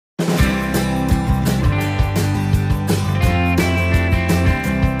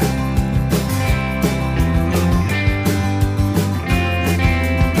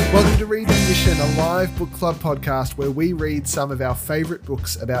Mission, a live book club podcast where we read some of our favourite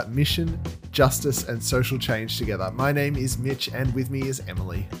books about mission, justice and social change together. My name is Mitch and with me is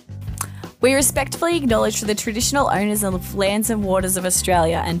Emily. We respectfully acknowledge the traditional owners of lands and waters of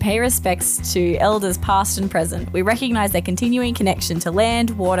Australia and pay respects to elders past and present. We recognise their continuing connection to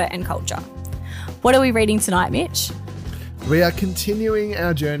land, water and culture. What are we reading tonight, Mitch? We are continuing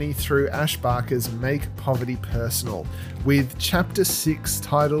our journey through Ash Barker's Make Poverty Personal with Chapter 6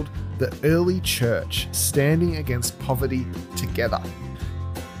 titled The Early Church, Standing Against Poverty Together.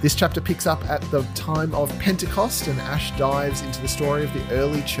 This chapter picks up at the time of Pentecost, and Ash dives into the story of the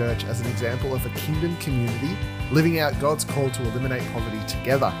early church as an example of a kingdom community living out God's call to eliminate poverty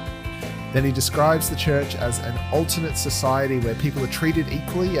together. Then he describes the church as an alternate society where people are treated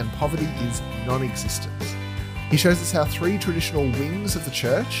equally and poverty is non-existent. He shows us how three traditional wings of the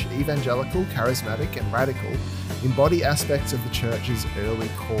church, evangelical, charismatic, and radical, embody aspects of the church's early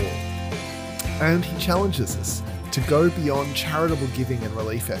call. And he challenges us to go beyond charitable giving and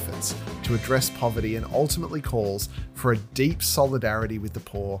relief efforts to address poverty, and ultimately calls for a deep solidarity with the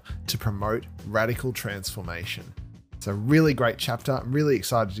poor to promote radical transformation. It's a really great chapter. I'm really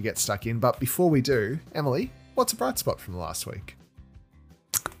excited to get stuck in. But before we do, Emily, what's a bright spot from the last week?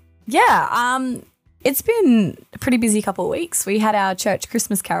 Yeah, it's been a pretty busy couple of weeks. We had our church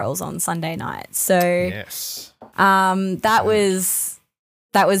Christmas carols on Sunday night. So yes.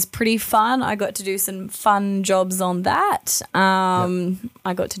 That was pretty fun. I got to do some fun jobs on that.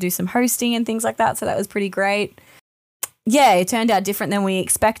 I got to do some hosting and things like that, so that was pretty great. Yeah, it turned out different than we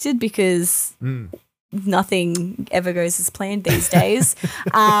expected because nothing ever goes as planned these days.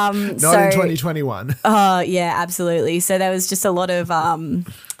 Not in 2021. Yeah, absolutely. So there was just a lot of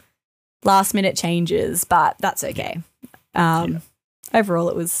last-minute changes, but that's okay. Overall,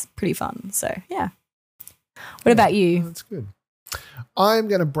 it was pretty fun. So, yeah. What about you? That's good. I'm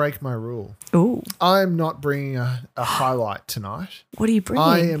going to break my rule. Ooh. I'm not bringing a highlight tonight. What are you bringing?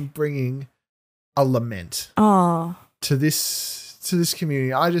 I am bringing a lament to this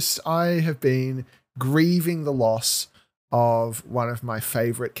community. I have been grieving the loss of one of my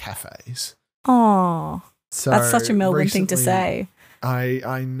favourite cafes. Oh, so that's such a Melbourne thing to say.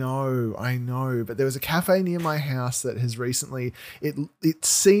 I know, but there was a cafe near my house that has recently, it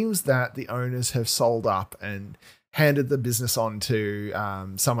seems that the owners have sold up and handed the business on to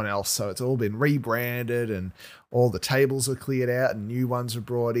someone else. So it's all been rebranded and all the tables are cleared out and new ones are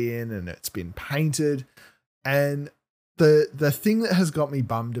brought in and it's been painted. And the thing that has got me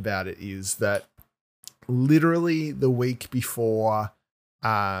bummed about it is that literally the week before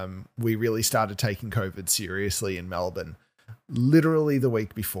we really started taking COVID seriously in Melbourne, literally the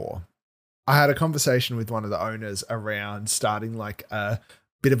week before, I had a conversation with one of the owners around starting like a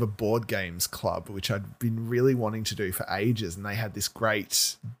bit of a board games club, which I'd been really wanting to do for ages. And they had this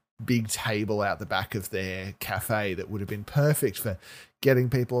great big table out the back of their cafe that would have been perfect for getting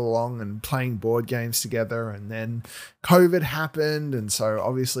people along and playing board games together. And then COVID happened. And so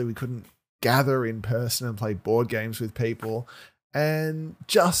obviously we couldn't gather in person and play board games with people. And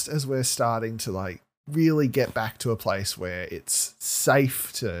just as we're starting to like really get back to a place where it's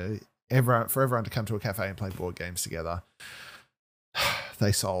safe for everyone to come to a cafe and play board games together,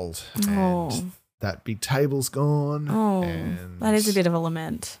 they sold and that big table's gone. And that is a bit of a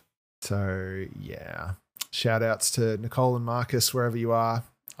lament. So yeah, shout outs to Nicole and Marcus, wherever you are.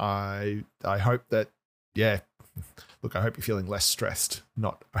 I hope that, look, I hope you're feeling less stressed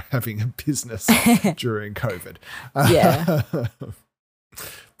not having a business during COVID. Yeah.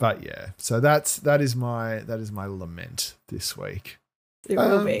 But yeah, so that is my lament this week. It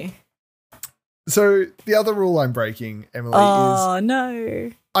will be. So the other rule I'm breaking, Emily, is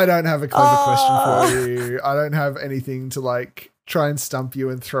no, I don't have a clever question for you. I don't have anything to like try and stump you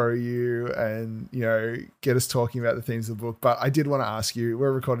and throw you and, get us talking about the themes of the book. But I did want to ask you,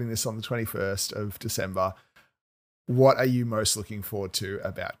 we're recording this on the 21st of December. What are you most looking forward to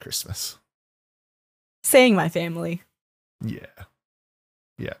about Christmas? Seeing my family. Yeah,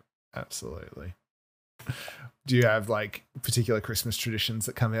 absolutely. Do you have like particular Christmas traditions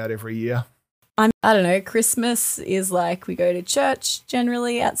that come out every year? I don't know. Christmas is like we go to church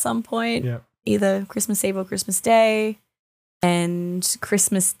generally at some point, either Christmas Eve or Christmas Day. And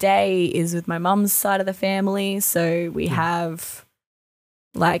Christmas Day is with my mum's side of the family. So we have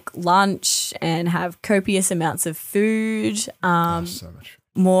like lunch and have copious amounts of food, So much.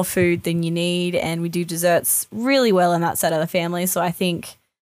 more food than you need. And we do desserts really well in that side of the family. So I think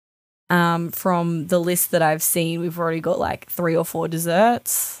from the list that I've seen, we've already got like 3 or 4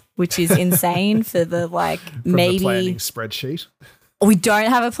 desserts, which is insane for the like From maybe the planning spreadsheet. We don't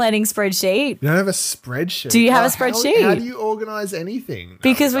have a planning spreadsheet. You don't have a spreadsheet. Do you have a spreadsheet? How do you organize anything?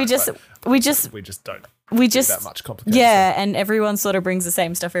 Because we just don't. That much complicated. Yeah, and everyone sort of brings the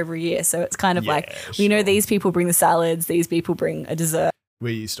same stuff every year, so it's kind of like we know these people bring the salads, these people bring a dessert.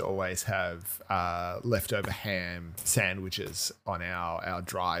 We used to always have leftover ham sandwiches on our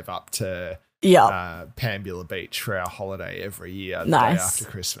drive up to Pambula Beach for our holiday every year. The day after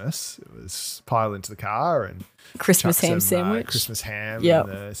Christmas, it was pile into the car and Christmas ham sandwich, Christmas ham. Yep.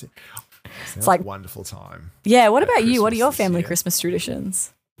 It's like a wonderful time. Yeah. What about you? What are your family Christmas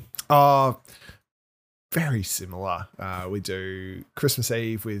traditions? Very similar. We do Christmas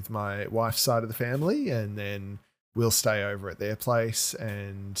Eve with my wife's side of the family, and then we'll stay over at their place.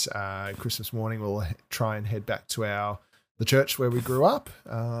 And Christmas morning, we'll try and head back to the church where we grew up,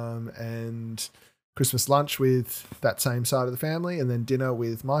 and Christmas lunch with that same side of the family, and then dinner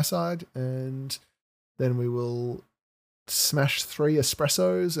with my side, and then we will smash 3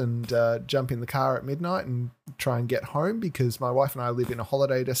 espressos and jump in the car at midnight and try and get home, because my wife and I live in a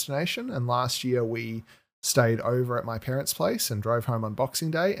holiday destination, and last year we stayed over at my parents' place and drove home on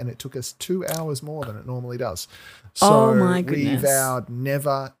Boxing Day, and it took us 2 hours more than it normally does. So my goodness. We vowed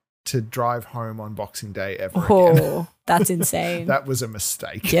never to drive home on Boxing Day ever again. Oh, that's insane. That was a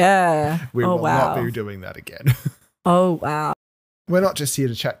mistake. Yeah. We will not be doing that again. Oh, wow. We're not just here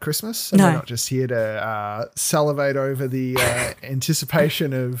to chat Christmas, and we're not just here to salivate over the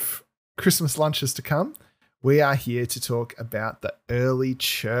anticipation of Christmas lunches to come. We are here to talk about the early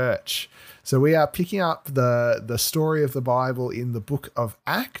church. So we are picking up the story of the Bible in the book of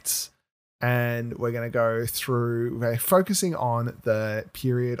Acts, and we're going to go through, we're focusing on the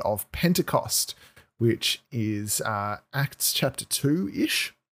period of Pentecost, which is Acts chapter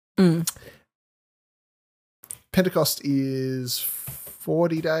 2-ish. Pentecost is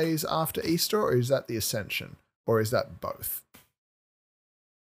 40 days after Easter, or is that the Ascension? Or is that both?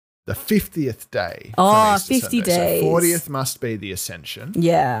 The 50th day. Oh, 50 days. So 40th must be the Ascension.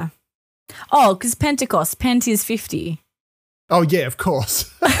 Yeah. Oh, because Pentecost. Pent is 50. Oh, yeah, of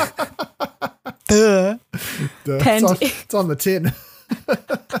course. Duh. It's on the tin.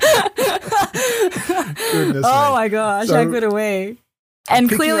 Goodness me. My gosh, how good are we? And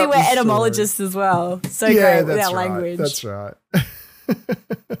clearly we're etymologists as well. So great with our language. That's right.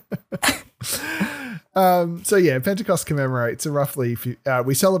 Pentecost commemorates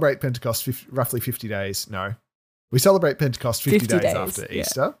we celebrate Pentecost roughly 50 days. No, we celebrate Pentecost 50 days after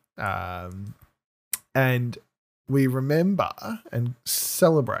Easter. And we remember and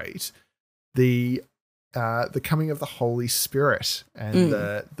celebrate the coming of the Holy Spirit and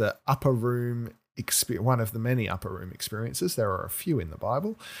the upper room experience, one of the many upper room experiences. There are a few in the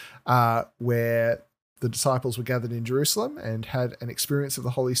Bible where the disciples were gathered in Jerusalem and had an experience of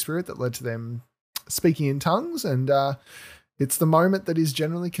the Holy Spirit that led to them speaking in tongues. And it's the moment that is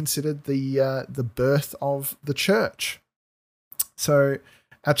generally considered the birth of the church. So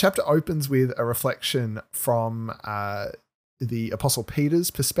our chapter opens with a reflection from the Apostle Peter's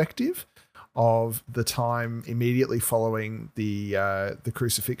perspective of the time immediately following the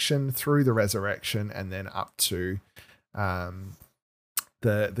crucifixion through the resurrection, and then up to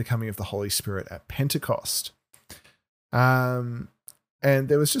the coming of the Holy Spirit at Pentecost. And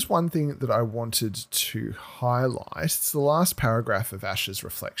there was just one thing that I wanted to highlight. It's the last paragraph of Ash's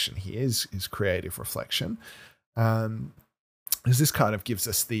reflection here, his creative reflection. As this kind of gives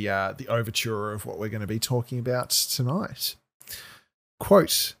us the overture of what we're going to be talking about tonight.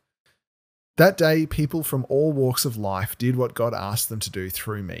 Quote, "That day, people from all walks of life did what God asked them to do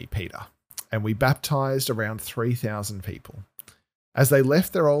through me, Peter, and we baptized around 3,000 people. As they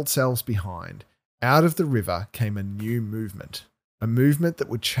left their old selves behind, out of the river came a new movement, a movement that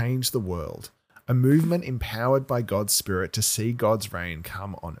would change the world, a movement empowered by God's Spirit to see God's reign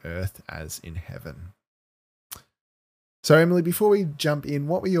come on earth as in heaven." So, Emily, before we jump in,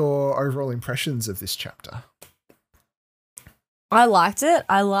 what were your overall impressions of this chapter? I liked it.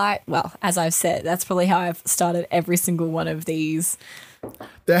 Well, as I've said, that's probably how I've started every single one of these.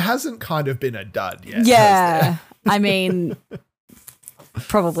 There hasn't kind of been a dud yet. Yeah. I mean,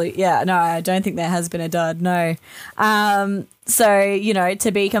 probably. Yeah. No, I don't think there has been a dud. No. So,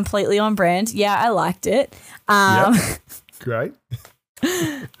 to be completely on brand, yeah, I liked it. Yep. Great.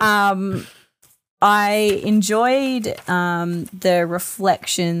 I enjoyed the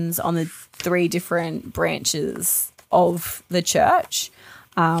reflections on the 3 different branches of the church,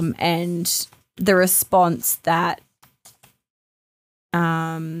 and the response that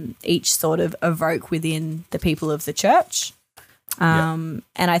each sort of evoke within the people of the church. And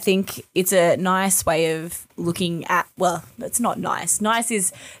I think it's a nice way of looking at, well, it's not nice. Nice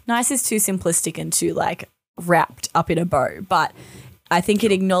is too simplistic and too wrapped up in a bow, but I think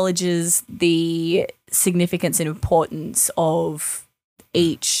it acknowledges the significance and importance of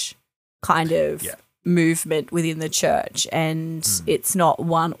each kind of movement within the church, and it's not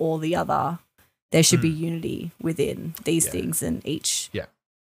one or the other. There should be unity within these things, and each. Yeah.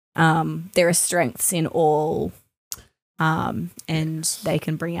 There are strengths in all, and they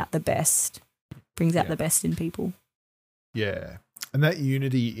can bring out the best. Brings out the best in people. Yeah. And that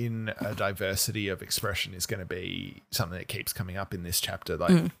unity in a diversity of expression is going to be something that keeps coming up in this chapter.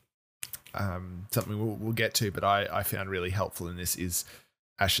 Like something we'll get to, but I found really helpful in this is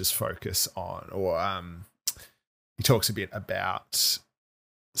Ash's focus on, or he talks a bit about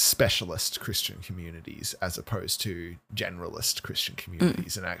specialist Christian communities as opposed to generalist Christian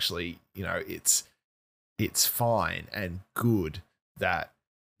communities. And actually, you know, it's fine and good that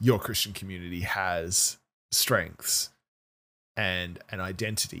your Christian community has strengths and an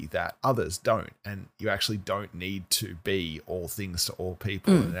identity that others don't. And you actually don't need to be all things to all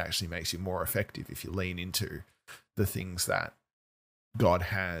people. And it actually makes you more effective if you lean into the things that God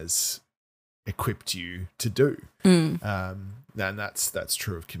has equipped you to do. And that's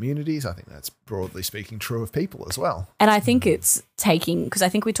true of communities. I think that's broadly speaking true of people as well. And I think it's taking, because I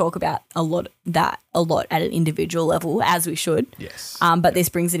think we talk about a lot at an individual level, as we should. Yes. But this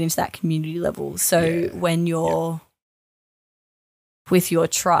brings it into that community level. So when you're with your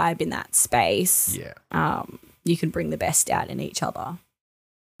tribe in that space, you can bring the best out in each other.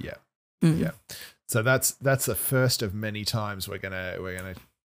 Yeah. Yeah. So that's the first of many times we're gonna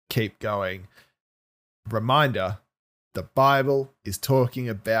keep going. Reminder: the Bible is talking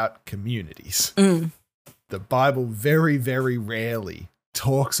about communities. The Bible very, very rarely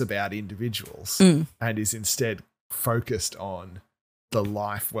talks about individuals and is instead focused on the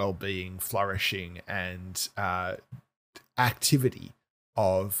life, well-being, flourishing, and activity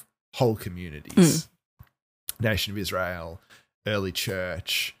of whole communities. Nation of Israel, early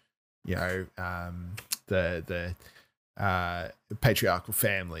church, you know, the patriarchal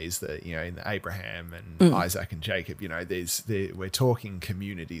families that, you know, in Abraham and Isaac and Jacob, you know, we're talking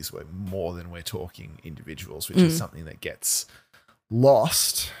communities more than we're talking individuals, which is something that gets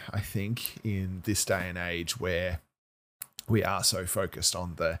lost, I think, in this day and age where we are so focused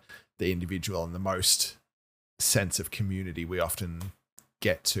on the individual, and the most sense of community we often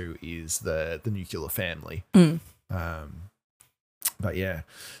get to is the nuclear family. But yeah,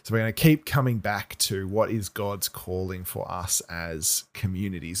 so we're going to keep coming back to what is God's calling for us as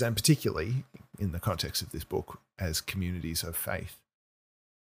communities, and particularly in the context of this book, as communities of faith.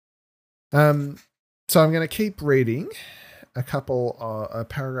 So I'm going to keep reading a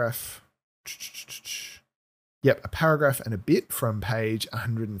paragraph. A paragraph and a bit from page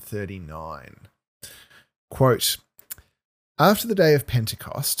 139. Quote, "After the day of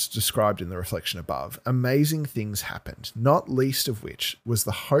Pentecost, described in the reflection above, amazing things happened, not least of which was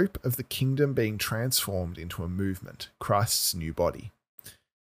the hope of the kingdom being transformed into a movement, Christ's new body.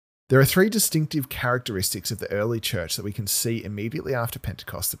 There are three distinctive characteristics of the early church that we can see immediately after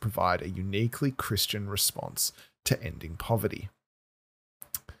Pentecost that provide a uniquely Christian response to ending poverty."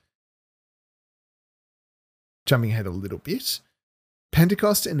 Jumping ahead a little bit,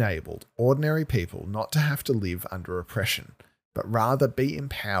 Pentecost enabled ordinary people not to have to live under oppression, but rather be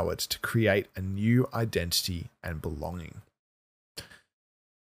empowered to create a new identity and belonging.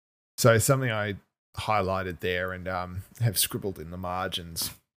 So something I highlighted there and have scribbled in the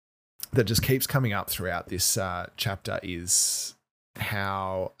margins that just keeps coming up throughout this chapter is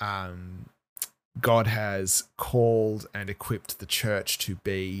how God has called and equipped the church to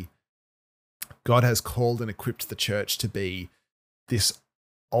be this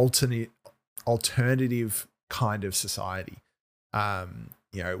alternative kind of society.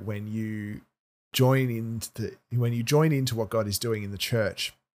 You know, when you join into what God is doing in the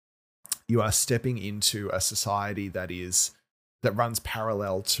church, you are stepping into a society that runs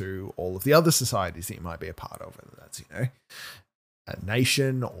parallel to all of the other societies that you might be a part of, whether that's, you know, a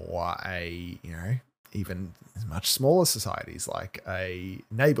nation or even much smaller societies like a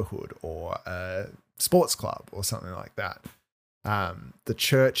neighborhood or a sports club or something like that. The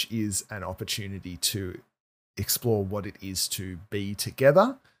church is an opportunity to explore what it is to be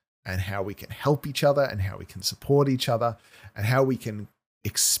together and how we can help each other and how we can support each other and how we can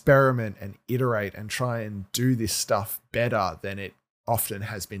experiment and iterate and try and do this stuff better than it often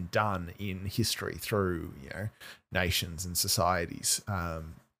has been done in history through, you know, nations and societies.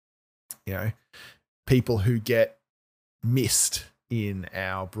 You know, people who get missed in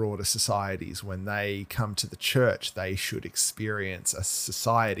our broader societies, when they come to the church, they should experience a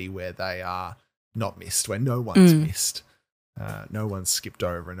society where they are not missed, where no one's missed, no one's skipped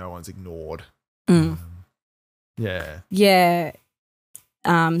over, no one's ignored. Yeah.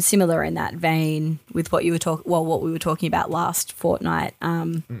 similar in that vein with what we were talking about last fortnight.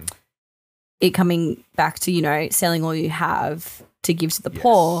 It coming back to, selling all you have to give to the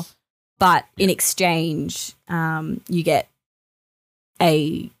poor, but in exchange, you get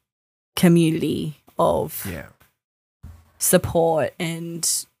a community of support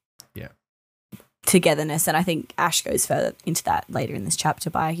and togetherness. And I think Ash goes further into that later in this chapter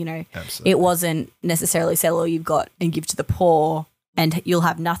by, Absolutely. It wasn't necessarily sell all you've got and give to the poor and you'll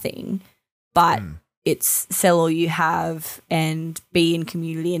have nothing, but it's sell all you have and be in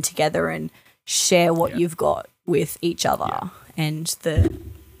community and together and share what you've got with each other and the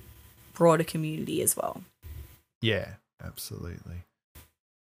broader community as well. Yeah, absolutely.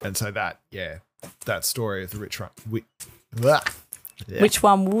 And so that story of the rich Which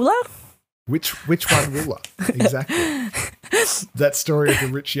one ruler? Which one ruler? Exactly. That story of the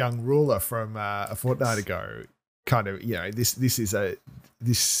rich young ruler from a fortnight ago, kind of,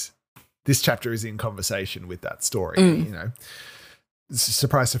 this chapter is in conversation with that story.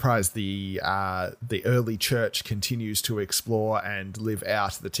 Surprise, surprise, the early church continues to explore and live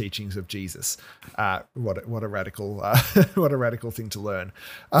out the teachings of Jesus. What a radical what a radical thing to learn.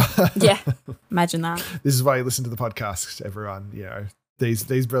 Imagine that. This is why you listen to the podcast, everyone.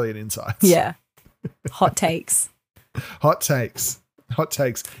 These brilliant insights. Yeah. Hot takes. Hot takes.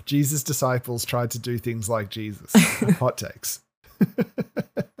 Jesus' disciples tried to do things like Jesus. Hot takes.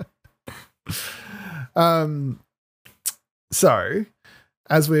 So,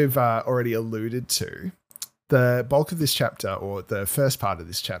 as we've already alluded to, the bulk of this chapter, or the first part of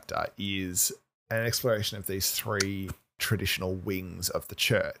this chapter, is an exploration of these three traditional wings of the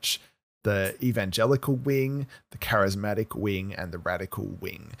church: the evangelical wing, the charismatic wing, and the radical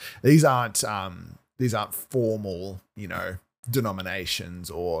wing. These aren't formal,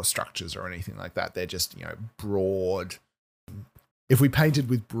 denominations or structures or anything like that. They're just, broad. If we painted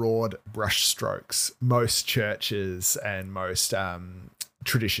with broad brush strokes, most churches and most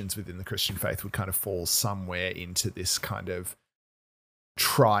traditions within the Christian faith would kind of fall somewhere into this kind of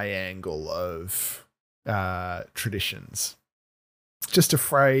triangle of traditions. Just to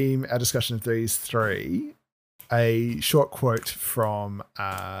frame our discussion of these three, a short quote from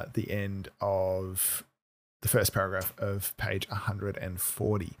the end of the first paragraph of page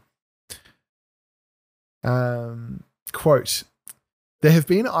 140. Quote, "There have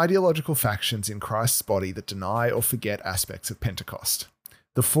been ideological factions in Christ's body that deny or forget aspects of Pentecost.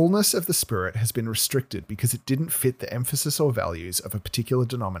 The fullness of the Spirit has been restricted because it didn't fit the emphasis or values of a particular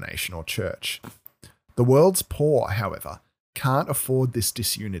denomination or church. The world's poor, however, can't afford this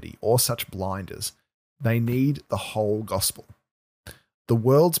disunity or such blinders. They need the whole gospel. The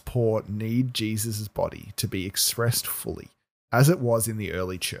world's poor need Jesus' body to be expressed fully, as it was in the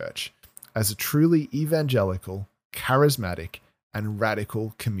early church, as a truly evangelical, charismatic, and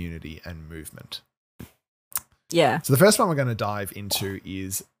radical community and movement." Yeah. So the first one we're going to dive into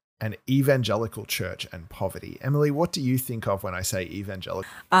is an evangelical church and poverty. Emily, what do you think of when I say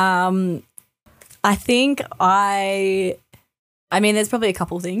evangelical? I think there's probably a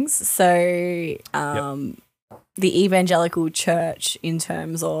couple things. So the evangelical church, in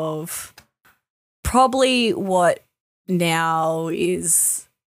terms of probably what now is,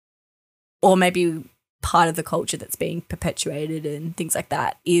 or maybe part of the culture that's being perpetuated and things like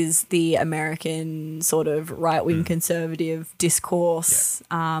that, is the American sort of right-wing conservative discourse.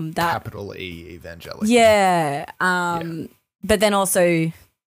 That capital E evangelical. Yeah. But then also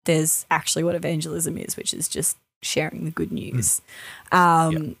there's actually what evangelism is, which is just sharing the good news.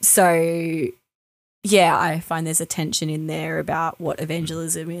 So, yeah, I find there's a tension in there about what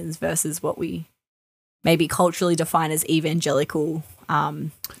evangelism is versus what we maybe culturally define as evangelical,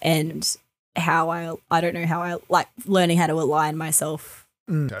 and how I don't know how I like learning how to align myself.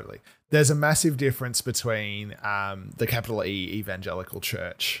 Totally. There's a massive difference between the capital E evangelical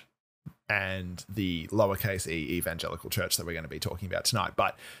church and the lowercase e evangelical church that we're going to be talking about tonight.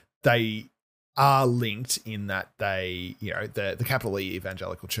 But they are linked in that they, the capital E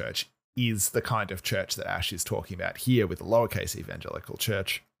evangelical church is the kind of church that Ash is talking about here with the lowercase evangelical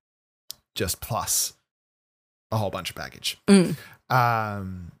church, just plus a whole bunch of baggage.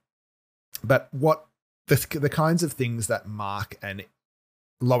 But what the kinds of things that mark an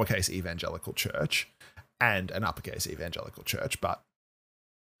lowercase evangelical church and an uppercase evangelical church, but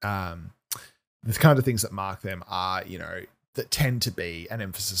the kind of things that mark them are, that tend to be an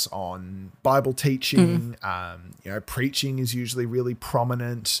emphasis on Bible teaching. Preaching is usually really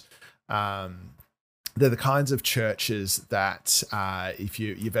prominent. They're the kinds of churches that if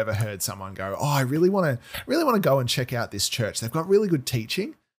you've ever heard someone go, "Oh, I really want to go and check out this church. They've got really good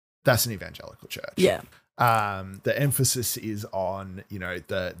teaching." That's an evangelical church. Yeah. The emphasis is on,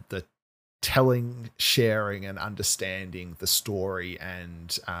 the telling, sharing, and understanding the story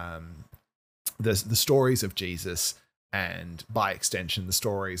and the stories of Jesus, and by extension, the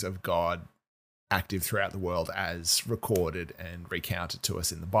stories of God active throughout the world as recorded and recounted to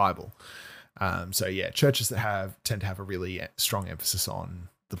us in the Bible. Churches that tend to have a really strong emphasis on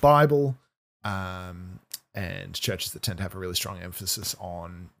the Bible, and churches that tend to have a really strong emphasis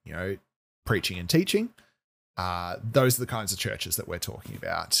on, preaching and teaching. Those are the kinds of churches that we're talking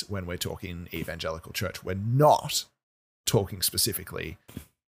about when we're talking evangelical church. We're not talking specifically,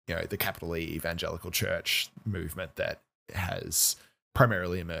 the capital E evangelical church movement that has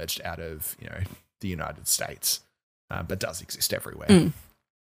primarily emerged out of, the United States, but does exist everywhere.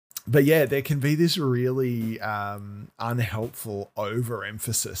 But yeah, there can be this really unhelpful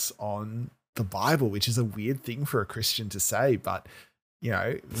overemphasis on the Bible, which is a weird thing for a Christian to say, but we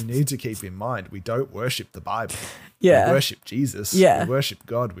need to keep in mind, we don't worship the Bible. Yeah. We worship Jesus. Yeah. We worship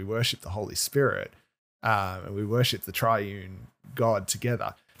God. We worship the Holy Spirit. And we worship the triune God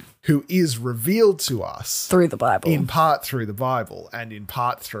together, who is revealed to us through the Bible, in part through the Bible and in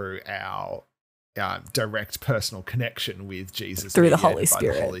part through our direct personal connection with Jesus through the Holy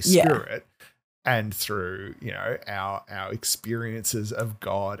Spirit. And through, our experiences of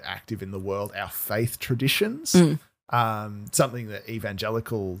God active in the world, our faith traditions. Something that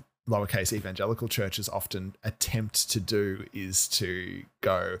lowercase evangelical churches often attempt to do is to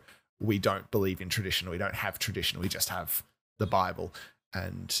go, we don't believe in tradition, we don't have tradition, we just have the Bible.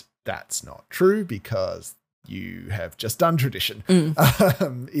 And that's not true, because you have just done tradition. In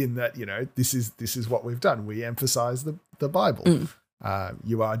that, this is what we've done. We emphasize the Bible.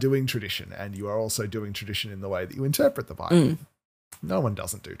 You are doing tradition, and you are also doing tradition in the way that you interpret the Bible. No one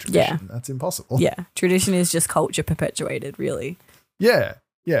doesn't do tradition. Yeah. That's impossible. Yeah. Tradition is just culture perpetuated, really. Yeah.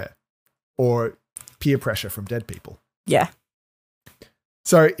 Yeah. Or peer pressure from dead people. Yeah.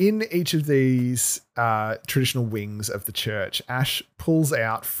 So in each of these traditional wings of the church, Ash pulls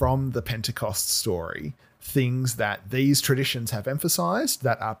out from the Pentecost story things that these traditions have emphasized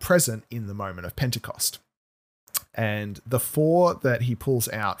that are present in the moment of Pentecost. And the 4 that he pulls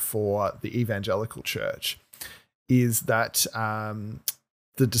out for the evangelical church is that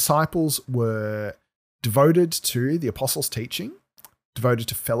the disciples were devoted to the apostles' teaching, devoted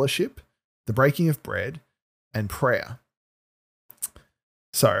to fellowship, the breaking of bread, and prayer.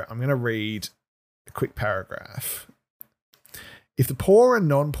 So I'm going to read a quick paragraph. If the poor and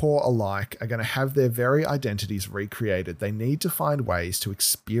non-poor alike are going to have their very identities recreated, they need to find ways to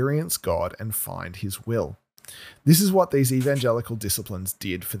experience God and find his will. This is what these evangelical disciplines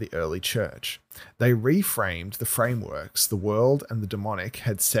did for the early church. They reframed the frameworks the world and the demonic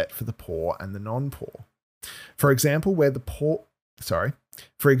had set for the poor and the non-poor. For example, where the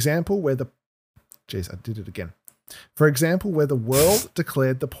world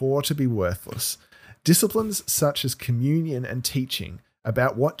declared the poor to be worthless, disciplines such as communion and teaching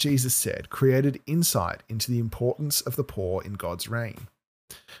about what Jesus said created insight into the importance of the poor in God's reign.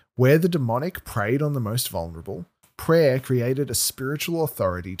 Where the demonic preyed on the most vulnerable, prayer created a spiritual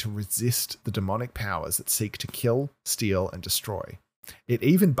authority to resist the demonic powers that seek to kill, steal, and destroy. It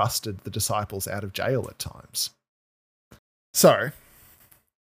even busted the disciples out of jail at times. So,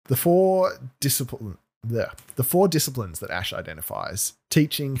 the four disciplines that Ash identifies: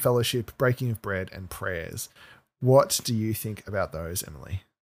 teaching, fellowship, breaking of bread, and prayers. What do you think about those, Emily?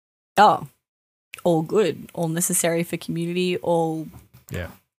 Oh, all good, all necessary for community, all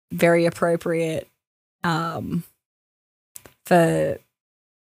very appropriate for,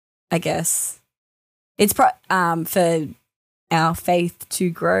 I guess, it's for our faith to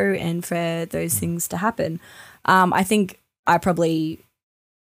grow and for those things to happen. I think I probably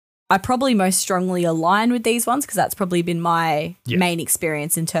most strongly align with these ones because that's probably been my main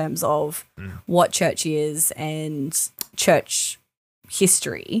experience in terms of what church is and church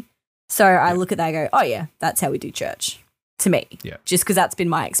history. So I look at that and go, oh yeah, that's how we do church to me. Yeah. Just because that's been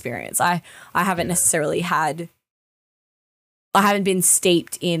my experience. I haven't necessarily I haven't been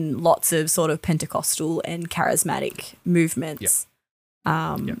steeped in lots of sort of Pentecostal and charismatic movements.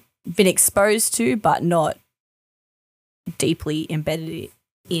 Been exposed to, but not deeply embedded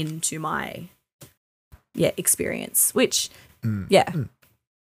into my experience, which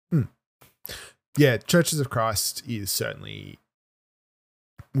Churches of Christ is certainly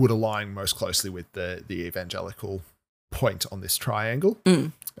would align most closely with the evangelical point on this triangle.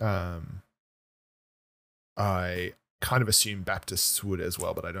 I kind of assume Baptists would as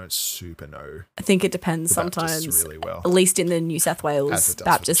well, but I don't super know. I think it depends sometimes really well. At least in the New South Wales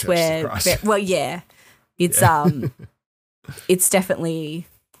Baptist where it's it's definitely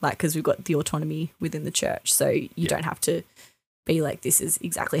like, because we've got the autonomy within the church. So you don't have to be like, this is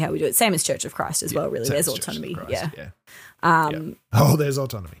exactly how we do it. Same as Church of Christ as well, really. There's autonomy. Oh, there's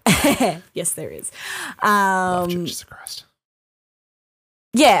autonomy. Yes, there is. Love Churches of Christ.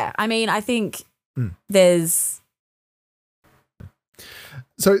 Yeah, I mean, I think there's...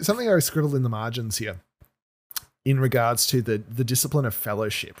 So something I scribbled in the margins here in regards to the discipline of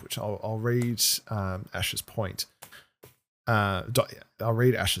fellowship, which I'll read Ash's point. I'll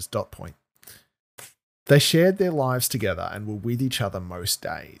read Ash's dot point. They shared their lives together and were with each other most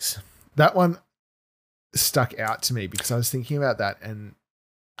days. That one stuck out to me because I was thinking about that, and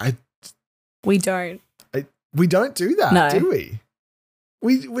we don't do that, do we?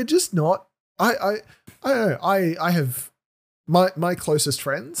 We're just not. I don't know. I have my closest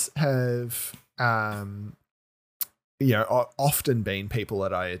friends have often been people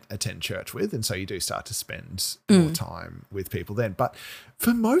that I attend church with, and so you do start to spend more time with people then. But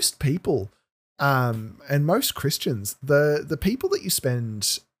for most people, and most Christians, the people that you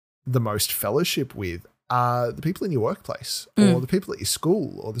spend the most fellowship with are the people in your workplace or the people at your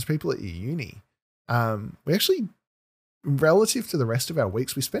school or the people at your uni. We actually, relative to the rest of our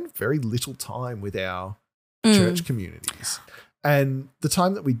weeks, we spend very little time with our church communities. And the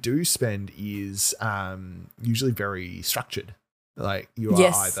time that we do spend is usually very structured. Like you are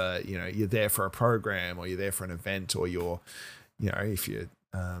either, you're there for a program or you're there for an event, or you're, if you're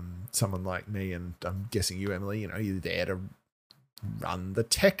someone like me, and I'm guessing you, Emily, you're there to run the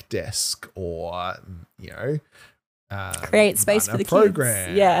tech desk or, create space for the program,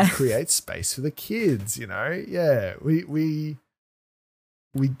 kids. Yeah. Create space for the kids, Yeah. We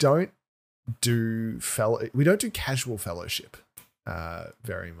don't do casual fellowship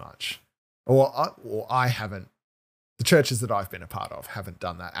very much. Or I haven't, the churches that I've been a part of haven't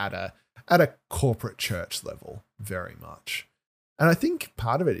done that at a corporate church level very much. And I think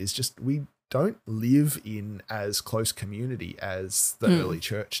part of it is just we don't live in as close community as the early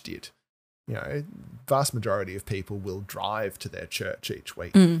church did. Vast majority of people will drive to their church each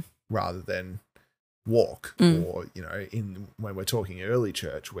week rather than walk. Or, when we're talking early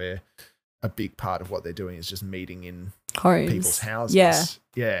church, where a big part of what they're doing is just meeting in homes, people's houses.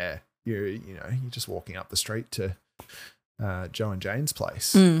 Yeah. You're just walking up the street to Joe and Jane's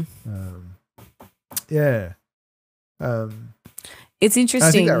place. It's interesting.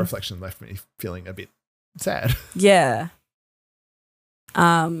 I think that reflection left me feeling a bit sad. Yeah.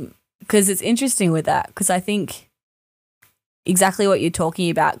 Because it's interesting with that, because I think exactly what you're talking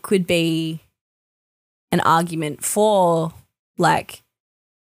about could be an argument for, like,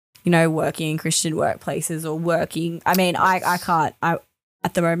 working in Christian workplaces or working. I mean, I can't.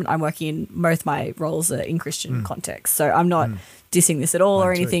 At the moment, I'm working in both my roles are in Christian context. So I'm not dissing this at all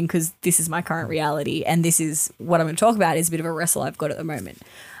or anything, because this is my current reality. And this is what I'm going to talk about is a bit of a wrestle I've got at the moment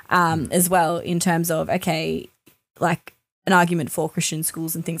as well, in terms of, okay, like an argument for Christian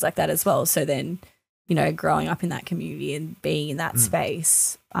schools and things like that as well. So then, growing up in that community and being in that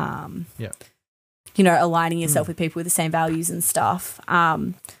space, aligning yourself with people with the same values and stuff.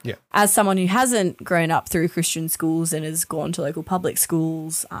 As someone who hasn't grown up through Christian schools and has gone to local public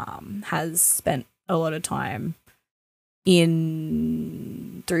schools, has spent a lot of time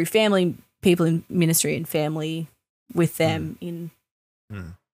through family, people in ministry and family with them in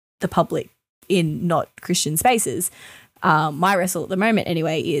the public, in not Christian spaces. My wrestle at the moment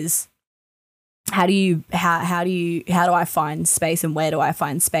anyway is how do I find space, and where do I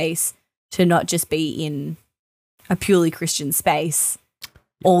find space to not just be in a purely Christian space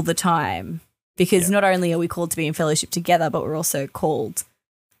all the time? Because not only are we called to be in fellowship together, but we're also called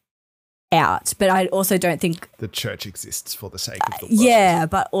out. But I also don't think the church exists for the sake of the world. Yeah,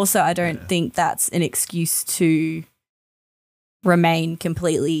 but also I don't think that's an excuse to remain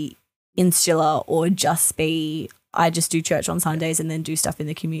completely insular or just be, I just do church on Sundays and then do stuff in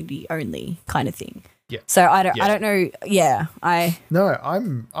the community only kind of thing. Yeah. So I don't know. Yeah. No,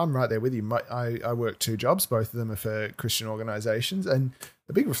 I'm right there with you. I work 2 jobs. Both of them are for Christian organizations. And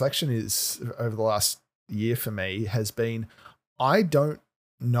the big reflection is over the last year for me has been, I don't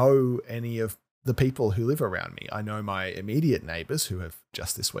know any of the people who live around me. I know my immediate neighbors who have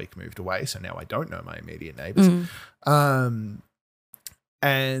just this week moved away. So now I don't know my immediate neighbors.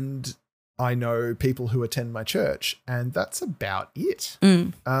 And I know people who attend my church, and that's about it.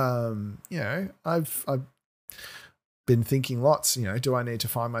 I've been thinking lots, do I need to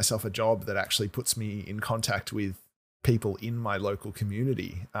find myself a job that actually puts me in contact with people in my local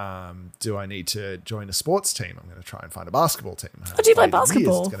community? Do I need to join a sports team? I'm going to try and find a basketball team. Oh, do you play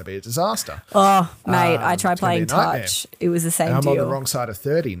basketball? It's going to be a disaster. Oh, mate, I tried playing touch. It was the same and I'm deal. on the wrong side of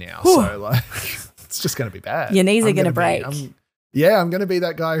 30 now, so it's just going to be bad. Your knees are going to break. Yeah, I'm going to be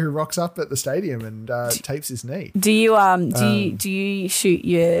that guy who rocks up at the stadium and tapes his knee. Do you shoot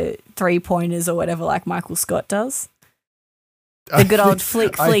your 3-pointers or whatever like Michael Scott does? The good old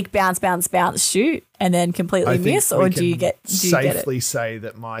flick, bounce, bounce, bounce, shoot, and then completely miss, or do you get safely say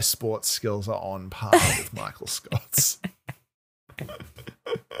that my sports skills are on par with Michael Scott's?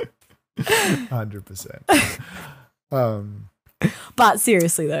 100%. But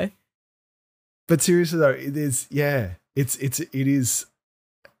seriously though, it is. Yeah, it's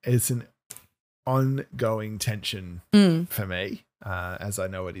an ongoing tension for me, as I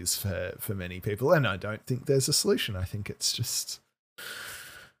know it is for many people, and I don't think there's a solution. I think it's just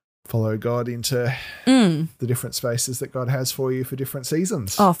follow God into the different spaces that God has for you for different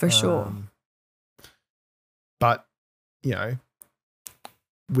seasons. Oh, for sure. But,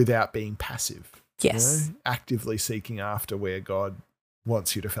 without being passive. Yes. Actively seeking after where God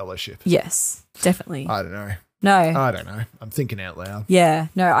wants you to fellowship. Yes, definitely. I don't know. No. I don't know. I'm thinking out loud. Yeah,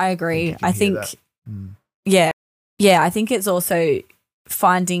 no, I agree. I think yeah, I think it's also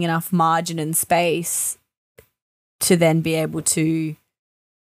finding enough margin and space to then be able to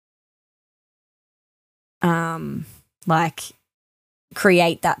like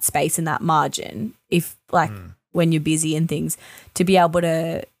create that space and that margin if like when you're busy and things, to be able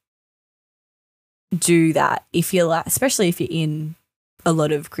to do that if you're like, especially if you're in a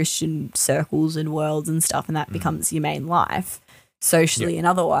lot of Christian circles and worlds and stuff, and that becomes your main life socially and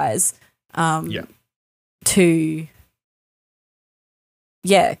otherwise, to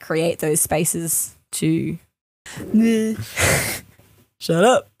create those spaces to shut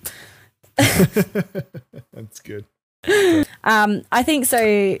up. That's good. I think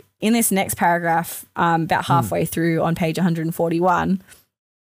so. In this next paragraph, about halfway through on page 141,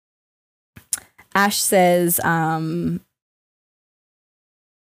 Ash says,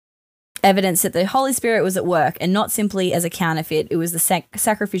 evidence that the Holy Spirit was at work and not simply as a counterfeit. It was the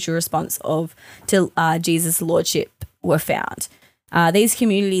sacrificial response to Jesus' lordship were found. These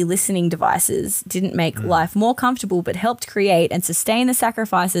community listening devices didn't make life more comfortable, but helped create and sustain the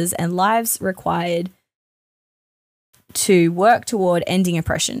sacrifices and lives required to work toward ending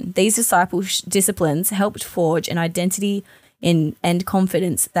oppression. These disciplines helped forge an identity and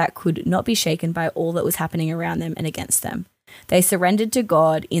confidence that could not be shaken by all that was happening around them and against them. They surrendered to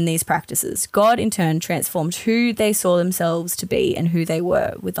God in these practices. God, in turn, transformed who they saw themselves to be and who they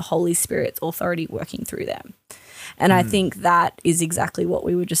were, with the Holy Spirit's authority working through them. And I think that is exactly what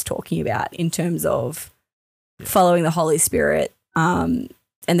we were just talking about in terms of following the Holy Spirit,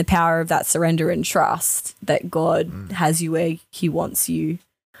 and the power of that surrender and trust that God has you where he wants you.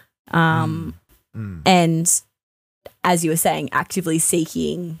 And as you were saying, actively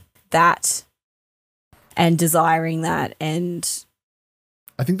seeking that and desiring that. And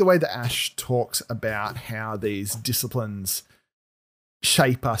I think the way that Ash talks about how these disciplines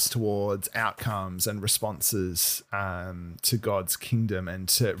shape us towards outcomes and responses to God's kingdom and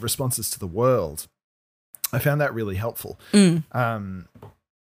to responses to the world, I found that really helpful.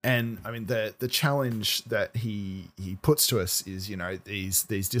 And I mean, the challenge that he puts to us is,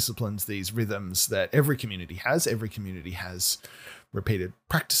 these disciplines, these rhythms that every community has. Every community has repeated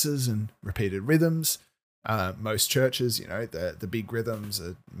practices and repeated rhythms. Most churches, the big rhythms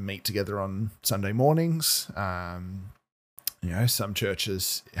meet together on Sunday mornings. Some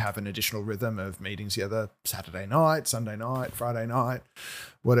churches have an additional rhythm of meeting together Saturday night, Sunday night, Friday night,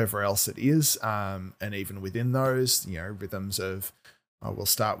 whatever else it is. And even within those, rhythms of, we'll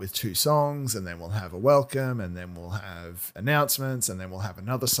start with 2 songs and then we'll have a welcome and then we'll have announcements and then we'll have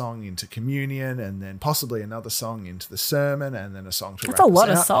another song into communion and then possibly another song into the sermon and then a song to wrap us out. That's a lot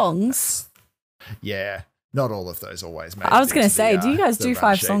of songs. Yeah. Not all of those always make it. I was going to say, do you guys do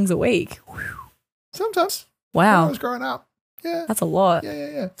 5 songs a week? Sometimes. Wow. When I was growing up. Yeah. That's a lot.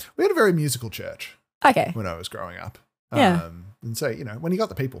 Yeah. We had a very musical church. Okay. When I was growing up. Yeah. And so, when you got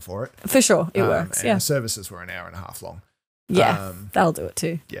the people for it. For sure. It works. Yeah. The services were an hour and a half long. Yeah. That'll do it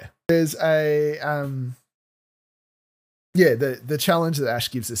too. Yeah. There's a, the challenge that Ash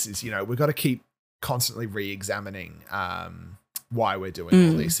gives us is, we've got to keep constantly re-examining why we're doing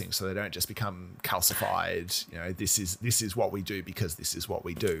all these things, so they don't just become calcified. This is what we do because this is what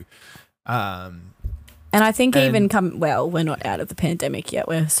we do. And I think we're not out of the pandemic yet.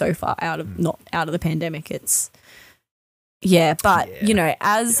 We're so far not out of the pandemic. As we're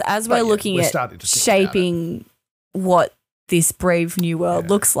looking at shaping what this brave new world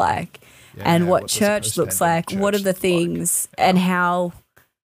looks like and what church looks like, what are the things and how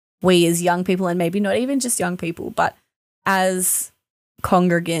we as young people, and maybe not even just young people, but as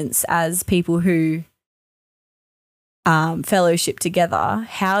congregants, as people who fellowship together,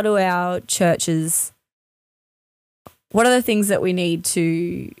 how do our churches what are the things that we need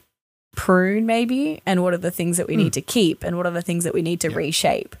to prune maybe, and what are the things that we need to keep, and what are the things that we need to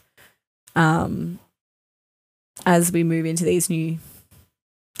reshape as we move into this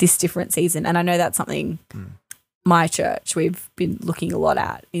different season. And I know that's something my church, we've been looking a lot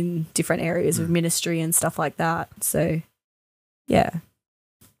at in different areas of ministry and stuff like that. So, yeah.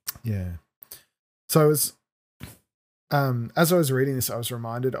 So as I was reading this, I was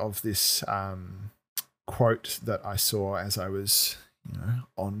reminded of this quote that I saw as I was,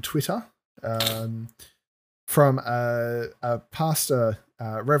 on Twitter, from a pastor,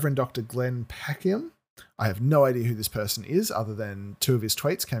 Reverend Dr. Glenn Packiam. I have no idea who this person is, other than 2 of his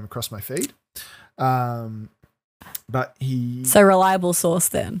tweets came across my feed. But so reliable source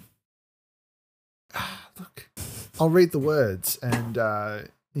then. Look, I'll read the words and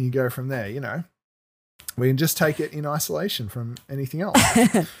you go from there. We can just take it in isolation from anything else.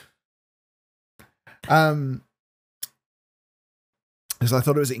 Because I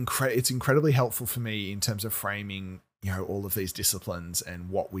thought it's incredibly helpful for me in terms of framing, all of these disciplines and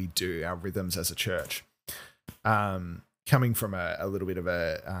what we do, our rhythms as a church. Coming from a little bit of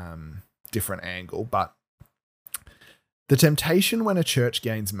a different angle, but the temptation when a church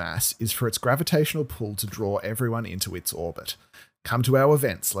gains mass is for its gravitational pull to draw everyone into its orbit. Come to our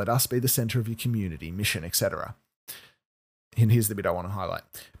events, let us be the center of your community, mission, etc. And here's the bit I want to highlight.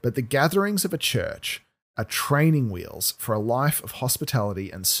 But the gatherings of a church are training wheels for a life of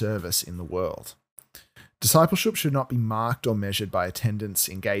hospitality and service in the world. Discipleship should not be marked or measured by attendance,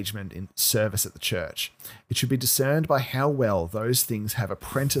 engagement, in service at the church. It should be discerned by how well those things have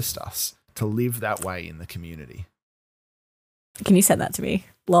apprenticed us to live that way in the community. Can you send that to me?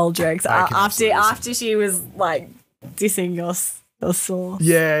 Lol jokes. After she was like dissing your sauce.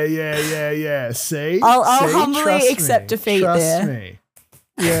 Yeah. See? I'll humbly accept defeat there. Trust me.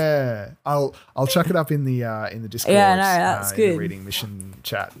 Yeah. I'll chuck it up in the Discord. Yeah, no, that's good. In the Reading Mission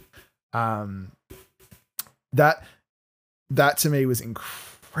chat. That to me was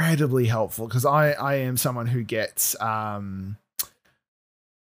incredibly helpful, because I am someone who gets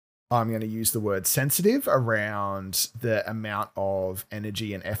I'm going to use the word sensitive around the amount of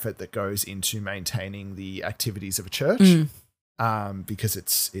energy and effort that goes into maintaining the activities of a church, because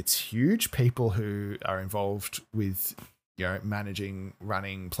it's huge. People who are involved with managing,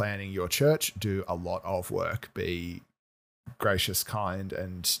 running, planning your church do a lot of work. Be gracious, kind,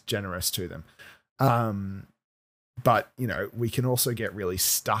 and generous to them. But, we can also get really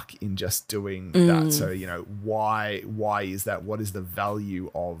stuck in just doing that. So, why is that? What is the value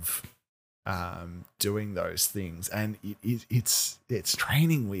of doing those things? And it's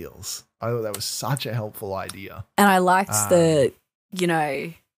training wheels. I thought that was such a helpful idea. And I liked and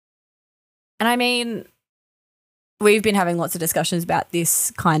I mean, we've been having lots of discussions about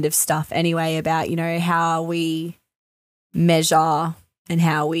this kind of stuff anyway, about, how we measure and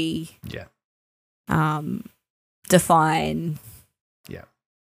how we define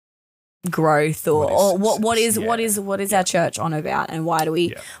growth or what is our church on about, and why do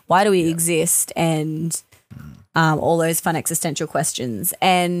we exist, and all those fun existential questions,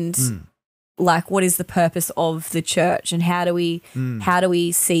 and like, what is the purpose of the church, and how do we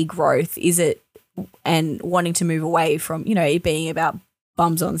see growth? Is it, and wanting to move away from it being about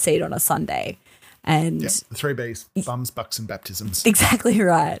bums on seat on a Sunday, and the 3 B's: bums, bucks, and baptisms. Exactly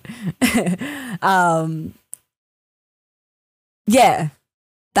right.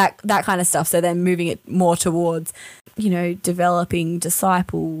 That kind of stuff. So then moving it more towards, developing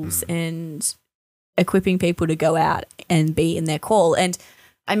disciples and equipping people to go out and be in their call. And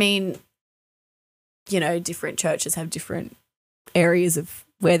I mean, different churches have different areas of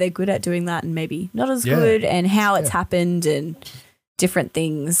where they're good at doing that and maybe not as good, and how it's happened and different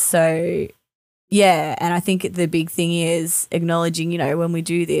things. So, and I think the big thing is acknowledging, when we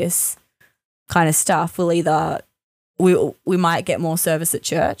do this kind of stuff, we might get more service at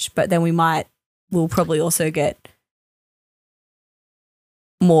church, but then we'll probably also get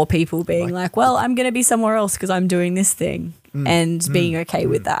more people being like, well, I'm going to be somewhere else because I'm doing this thing, and being okay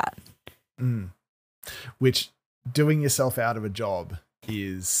with that. Which, doing yourself out of a job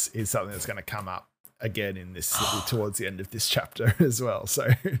is something that's going to come up again in this towards the end of this chapter as well. So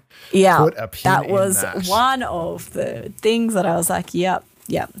that was one of the things that I was like, yep,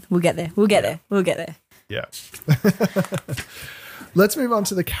 we'll get there. Yeah. Let's move on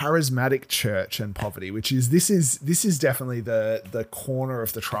to the charismatic church and poverty, which is this is definitely the corner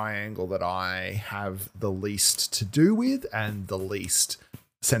of the triangle that I have the least to do with and the least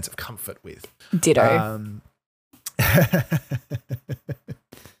sense of comfort with. Ditto.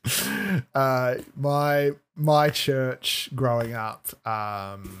 My church growing up,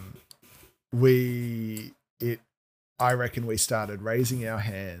 I reckon we started raising our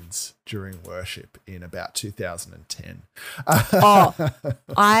hands during worship in about 2010.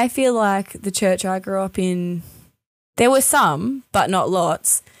 I feel like the church I grew up in, there were some, but not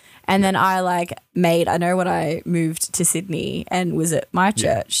lots. And then I know when I moved to Sydney and was at my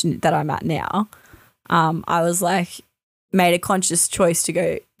church that I'm at now, I was made a conscious choice to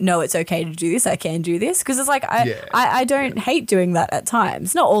go, no, it's okay to do this. I can do this. Because it's I don't hate doing that at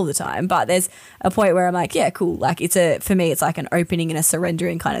times. Not all the time, but there's a point where I'm like, yeah, cool. For me, it's like an opening and a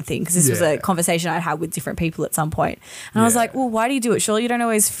surrendering kind of thing. Because this was a conversation I'd had with different people at some point. And I was like, well, why do you do it? Surely you don't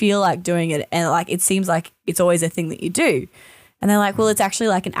always feel like doing it. And it seems like it's always a thing that you do. And they're like, well, it's actually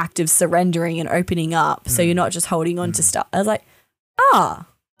like an act of surrendering and opening up. So you're not just holding on to stuff. I was like, I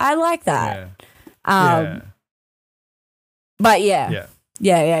like that. But yeah.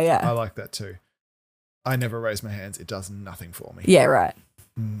 I like that too. I never raise my hands. It does nothing for me. Yeah, right.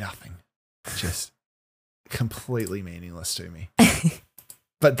 Nothing. Just completely meaningless to me.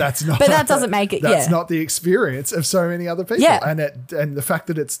 But that's not. But that doesn't make it. That's not the experience of so many other people. Yeah. And the fact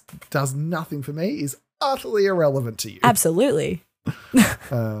that it does nothing for me is utterly irrelevant to you. Absolutely.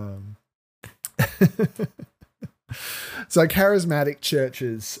 So charismatic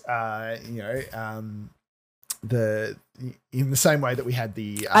churches, in the same way that we had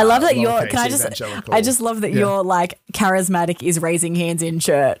the I love that you're I just love that you're charismatic is raising hands in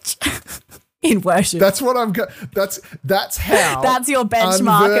church in worship. That's what that's how that's your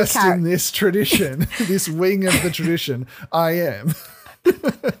benchmark of in this tradition, this wing of the tradition I am.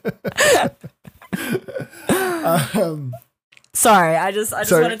 Sorry, I just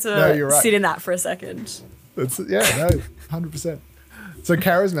wanted to sit in that for a second. 100%. So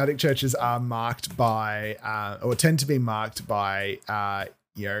charismatic churches are marked by, or tend to be marked by,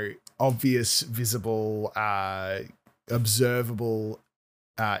 obvious, visible, observable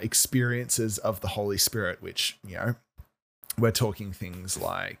experiences of the Holy Spirit, which, we're talking things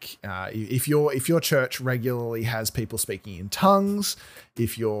like if your church regularly has people speaking in tongues,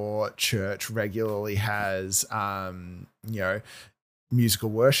 if your church regularly has, musical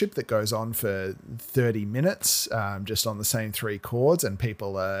worship that goes on for 30 minutes just on the same three chords and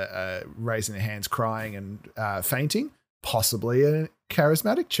people are raising their hands, crying and fainting, possibly a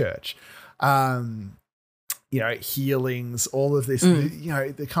charismatic church. Healings, all of this,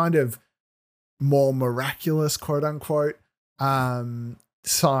 the kind of more miraculous, quote unquote,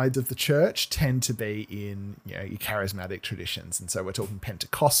 sides of the church tend to be in, your charismatic traditions. And so we're talking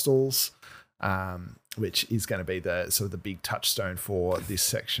Pentecostals, which is going to be the sort of the big touchstone for this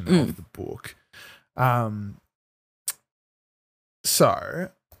section of the book. So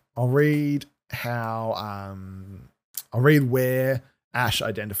I'll read where Ash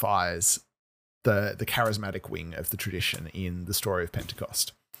identifies the charismatic wing of the tradition in the story of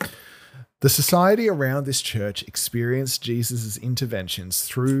Pentecost. The society around this church experienced Jesus' interventions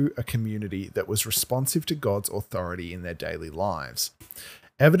through a community that was responsive to God's authority in their daily lives.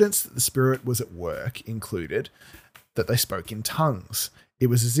 Evidence that the Spirit was at work included that they spoke in tongues. It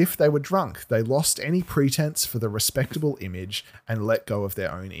was as if they were drunk. They lost any pretense for the respectable image and let go of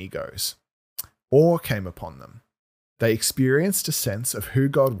their own egos. Awe came upon them. They experienced a sense of who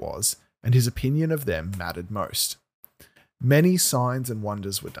God was, and his opinion of them mattered most. Many signs and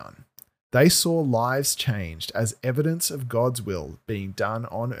wonders were done. They saw lives changed as evidence of God's will being done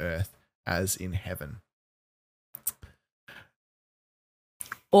on earth as in heaven.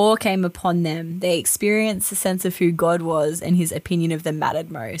 Awe came upon them. They experienced a sense of who God was and his opinion of them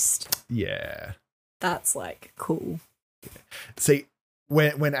mattered most. Yeah. That's cool. Yeah. See,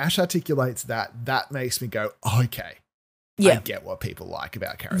 when Ash articulates that makes me go, oh, okay. Yeah. I get what people like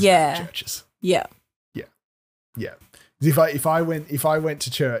about charismatic churches. Yeah. Yeah. Yeah. If I went to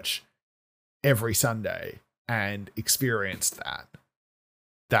church every Sunday and experienced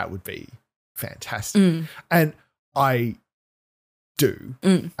that would be fantastic. And I do.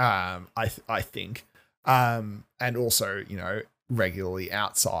 I think. And also, regularly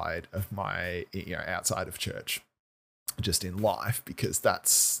outside of my, outside of church, just in life, because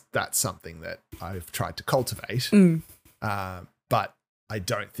that's something that I've tried to cultivate. But I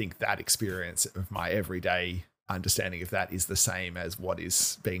don't think that experience of my everyday understanding of that is the same as what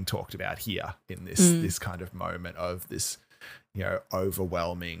is being talked about here in this kind of moment of this,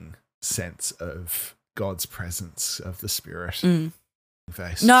 overwhelming sense of God's presence, of the Spirit.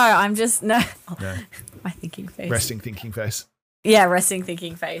 Face. No, I'm just my thinking face. Resting thinking face. Yeah, resting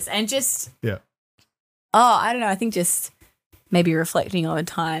thinking face. And just I don't know, I think just maybe reflecting on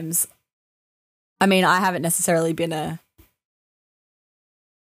times. I mean, I haven't necessarily been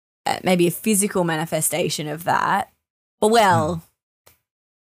maybe a physical manifestation of that. But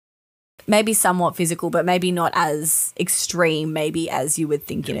maybe somewhat physical, but maybe not as extreme, maybe as you would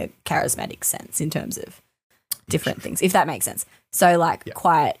think in a charismatic sense in terms of different things, if that makes sense. So like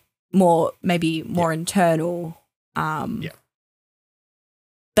quite more, maybe more internal.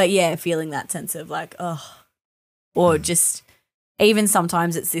 But yeah, feeling that sense of like, or just even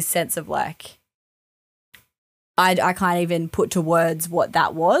sometimes it's this sense of like, I can't even put to words what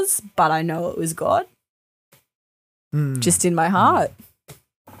that was, but I know it was God. Just in my heart.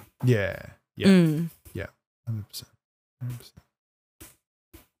 Yeah. 100%.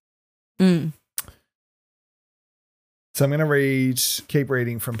 So I'm going to keep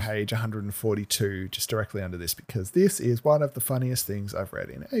reading from page 142, just directly under this, because this is one of the funniest things I've read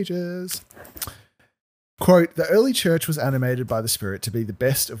in ages. Quote, the early church was animated by the Spirit to be the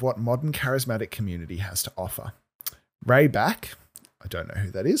best of what modern charismatic community has to offer. Ray Back, I don't know who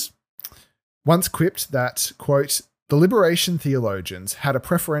that is, once quipped that, quote, the liberation theologians had a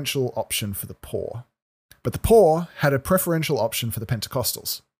preferential option for the poor, but the poor had a preferential option for the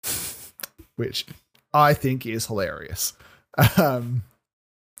Pentecostals, which I think is hilarious. Then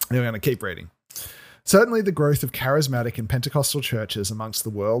we're going to keep reading. Certainly the growth of charismatic and Pentecostal churches amongst the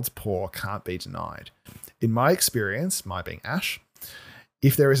world's poor can't be denied. In my experience, my being Ash,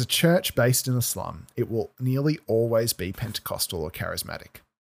 if there is a church based in a slum, it will nearly always be Pentecostal or charismatic.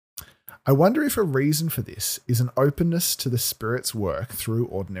 I wonder if a reason for this is an openness to the Spirit's work through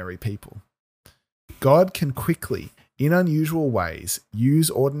ordinary people. God can quickly, in unusual ways,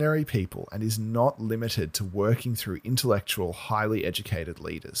 use ordinary people and is not limited to working through intellectual, highly educated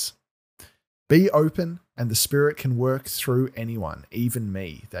leaders. Be open and the Spirit can work through anyone, even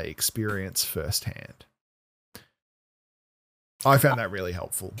me, they experience firsthand. I found that really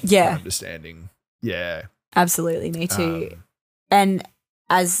helpful. Yeah. For understanding. Yeah. Absolutely, me too. And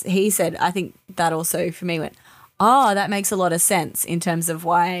as he said, I think that also for me went, that makes a lot of sense in terms of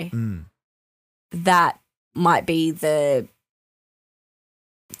why that might be the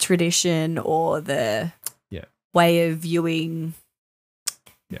tradition or the way of viewing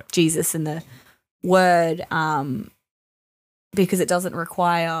Jesus and the word, because it doesn't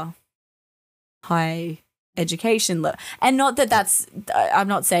require high education. And not that that's, I'm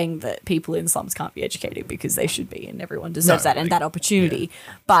not saying that people in slums can't be educated, because they should be and everyone deserves that and that opportunity.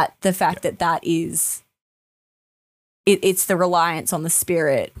 But the fact that is, it's the reliance on the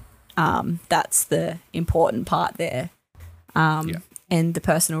Spirit, that's the important part there, and the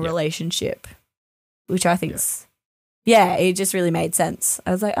personal relationship, which I think it just really made sense.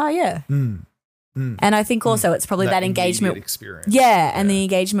 I was like, and I think also it's probably that engagement experience. And the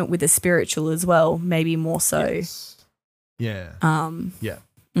engagement with the spiritual as well, maybe more so.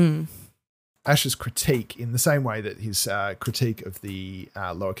 Ash's critique, in the same way that his critique of the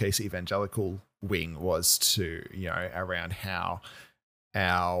lowercase evangelical wing was to, around how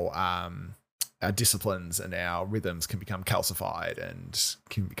our disciplines and our rhythms can become calcified and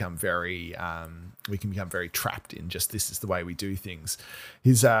can become very, we can become very trapped in just this is the way we do things.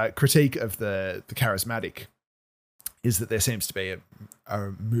 His critique of the charismatic is that there seems to be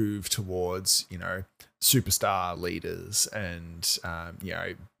a move towards, superstar leaders and,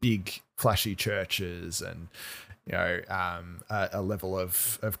 big flashy churches and, a level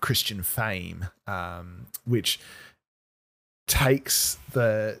of Christian fame, which takes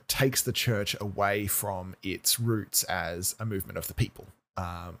the church away from its roots as a movement of the people,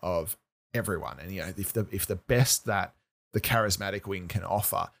 of everyone. And if the best that the charismatic wing can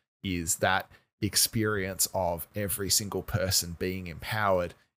offer is that experience of every single person being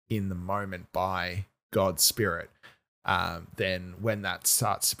empowered in the moment by God's Spirit, then when that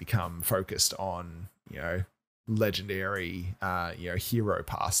starts to become focused on legendary hero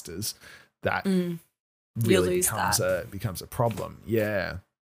pastors, that really becomes a problem.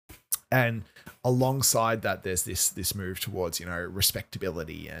 And alongside that, there's this move towards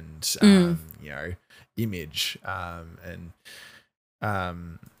respectability and image, and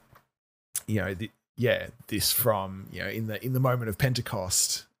this from in the moment of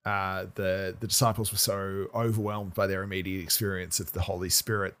Pentecost, the disciples were so overwhelmed by their immediate experience of the Holy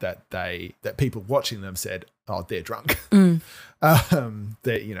Spirit that people watching them said, "Oh, they're drunk."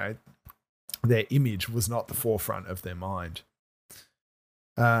 That their image was not the forefront of their mind.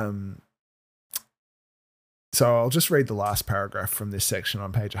 So I'll just read the last paragraph from this section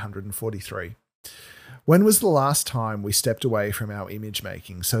on page 143. When was the last time we stepped away from our image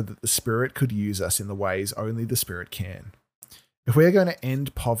making so that the Spirit could use us in the ways only the Spirit can? If we are going to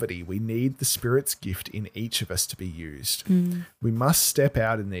end poverty, we need the Spirit's gift in each of us to be used. We must step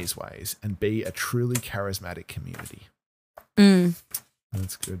out in these ways and be a truly charismatic community.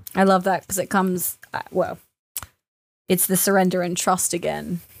 That's good. I love that because it comes, it's the surrender and trust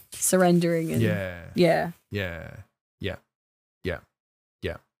again. surrendering and yeah.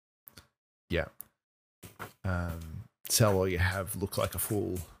 Sell all you have, look like a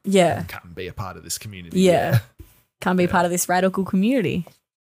fool. Yeah. And come be a part of this community. Yeah. Come be part of this radical community.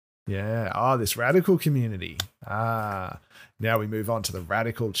 Yeah. Oh, this radical community. Now we move on to the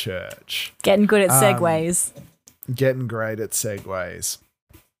radical church. Getting good at segues. Getting great at segues.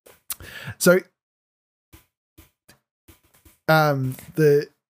 So the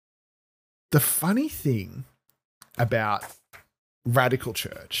funny thing about radical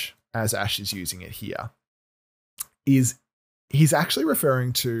church, as Ash is using it here, is he's actually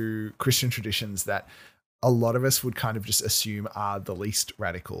referring to Christian traditions that a lot of us would kind of just assume are the least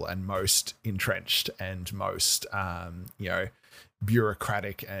radical and most entrenched and most,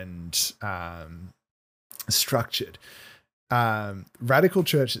 bureaucratic and structured. Radical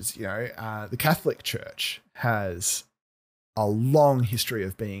churches, the Catholic Church has a long history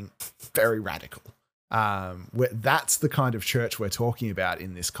of being very radical. That's the kind of church we're talking about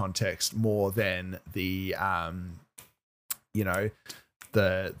in this context, more than the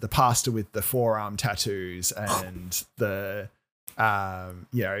the pastor with the forearm tattoos and the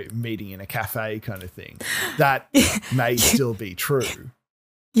meeting in a cafe kind of thing. That may still be true.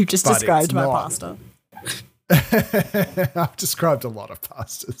 You've just described my pastor. I've described a lot of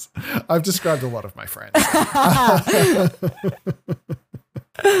pastors. I've described a lot of my friends.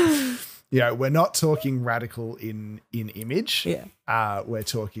 We're not talking radical in image. Yeah. We're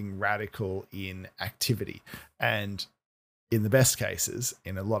talking radical in activity. And in the best cases,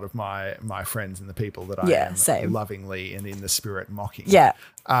 in a lot of my friends and the people that I am same. lovingly and in the spirit mocking,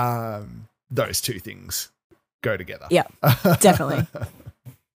 those two things go together. Yeah, definitely.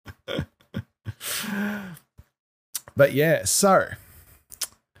 But yeah, so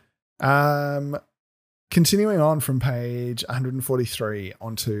continuing on from page 143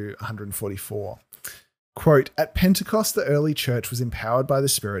 onto 144. Quote, at Pentecost, the early church was empowered by the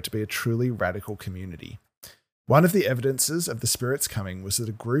Spirit to be a truly radical community. One of the evidences of the Spirit's coming was that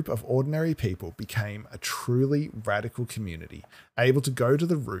a group of ordinary people became a truly radical community, able to go to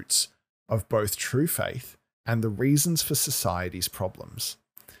the roots of both true faith and the reasons for society's problems.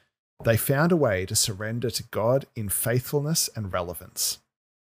 They found a way to surrender to God in faithfulness and relevance.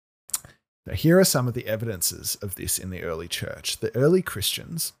 Now, here are some of the evidences of this in the early church. The early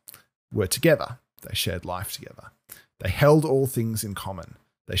Christians were together. They shared life together. They held all things in common.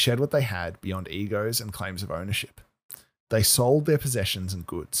 They shared what they had beyond egos and claims of ownership. They sold their possessions and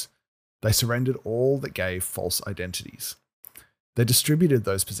goods. They surrendered all that gave false identities. They distributed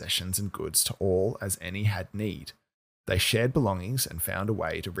those possessions and goods to all as any had need. They shared belongings and found a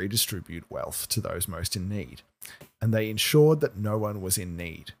way to redistribute wealth to those most in need. And they ensured that no one was in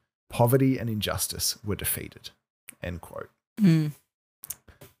need. Poverty and injustice were defeated. End quote. Mm.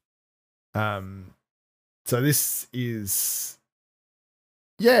 So this is,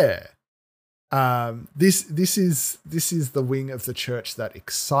 this is the wing of the church that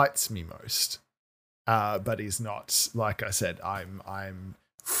excites me most, but is not, like I said, I'm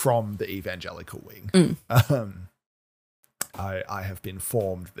from the evangelical wing. I have been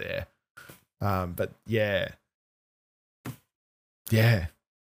formed there, but yeah.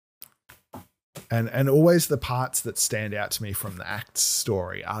 And always the parts that stand out to me from the Acts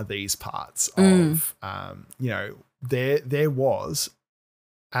story are these parts of, there was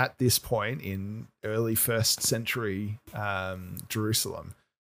at this point in early first century Jerusalem,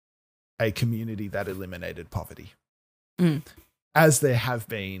 a community that eliminated poverty, as there have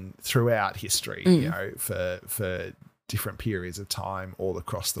been throughout history, for different periods of time all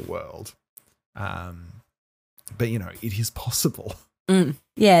across the world. But it is possible.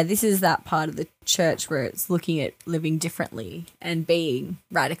 Yeah, this is that part of the church where it's looking at living differently and being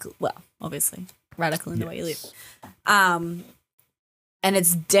radical. Well, obviously, radical in the way you live. And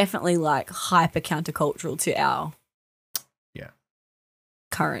it's definitely like hyper countercultural to our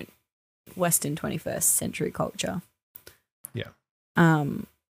current Western 21st century culture. Yeah. And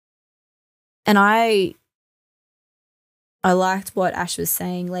I liked what Ash was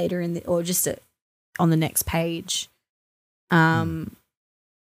saying later on the next page.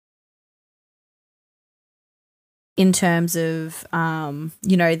 In terms of,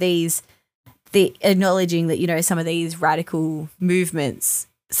 the acknowledging that, some of these radical movements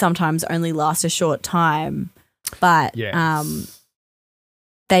sometimes only last a short time, but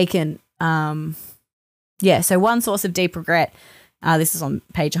they can, so one source of deep regret, this is on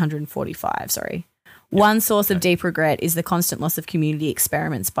page 145, sorry. One source of deep regret is the constant loss of community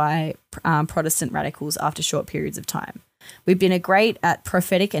experiments by Protestant radicals after short periods of time. We've been great at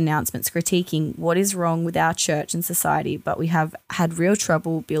prophetic announcements critiquing what is wrong with our church and society, but we have had real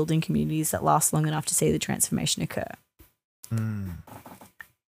trouble building communities that last long enough to see the transformation occur.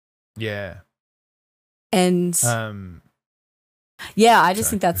 Yeah. And I just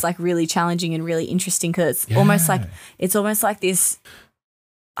think that's like really challenging and really interesting because it's almost like this,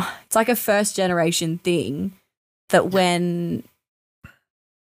 it's like a first generation thing that when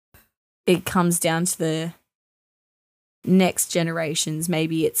it comes down to the next generations,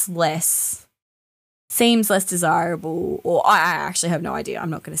 maybe it's seems less desirable, or I actually have no idea. I'm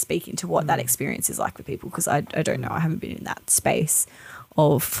not going to speak into what that experience is like for people because I don't know. I haven't been in that space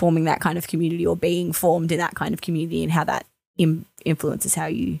of forming that kind of community or being formed in that kind of community and how that influences how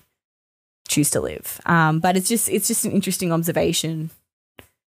you choose to live. But it's just an interesting observation.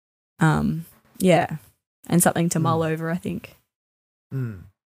 And something to mull over, I think.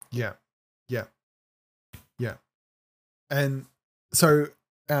 Yeah. And so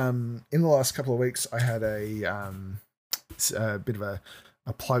in the last couple of weeks, I had a bit of a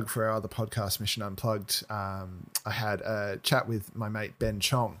plug for our other podcast, Mission Unplugged. I had a chat with my mate Ben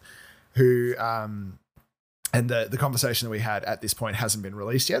Chong, who and the conversation that we had at this point hasn't been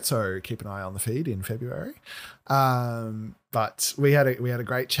released yet, so keep an eye on the feed in February. But we had a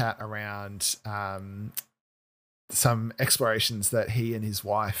great chat around some explorations that he and his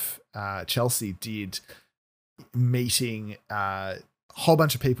wife Chelsea did, meeting a whole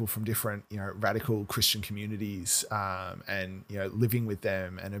bunch of people from different, radical Christian communities, and living with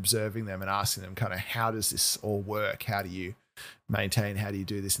them and observing them and asking them kind of, how does this all work? How do you maintain? How do you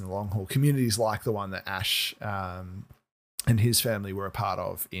do this in the long haul? Communities like the one that Ash and his family were a part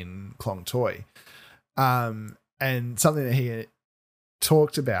of in Klong Toi. And something that he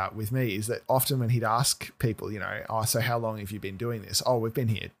talked about with me is that often when he'd ask people, so how long have you been doing this? Oh, we've been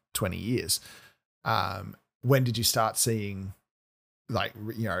here 20 years. When did you start seeing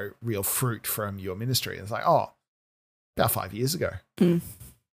real fruit from your ministry? And it's like, oh, about 5 years ago.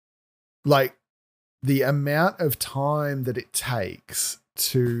 Like the amount of time that it takes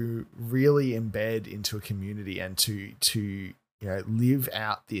to really embed into a community and to live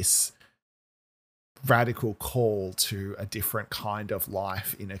out this radical call to a different kind of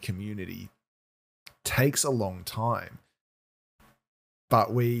life in a community takes a long time.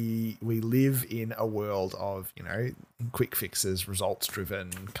 But we live in a world of, quick fixes, results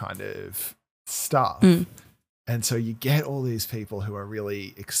driven kind of stuff. And so you get all these people who are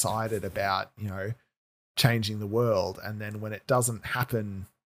really excited about, changing the world. And then when it doesn't happen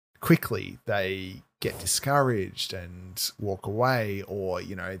quickly, they get discouraged and walk away, or,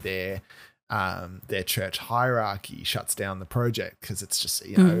 their church hierarchy shuts down the project because it's just,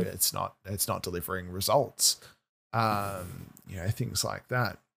 it's not delivering results. Things like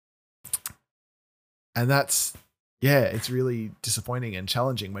that. And that's, it's really disappointing and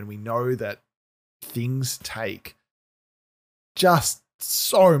challenging when we know that things take just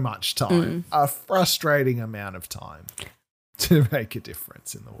so much time, a frustrating amount of time to make a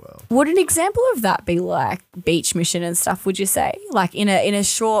difference in the world. Would an example of that be like Beach Mission and stuff, would you say? Like in a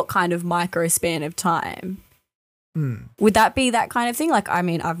short kind of micro span of time? Would that be that kind of thing? Like, I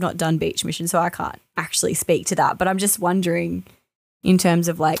mean, I've not done Beach Mission, so I can't actually speak to that, but I'm just wondering in terms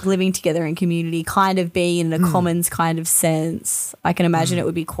of like living together in community, kind of being in a commons kind of sense. I can imagine it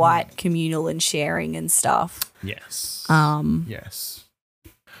would be quite communal and sharing and stuff. Yes. Yes.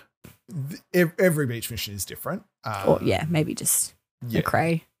 Every Beach Mission is different. Maybe just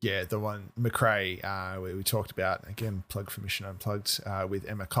McRae. Yeah, the one McRae we talked about, again, plug for Mission Unplugged with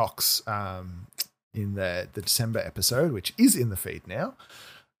Emma Cox in the December episode, which is in the feed now.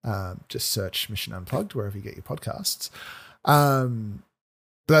 Just search Mission Unplugged wherever you get your podcasts. But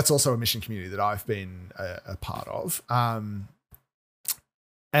that's also a mission community that I've been a part of.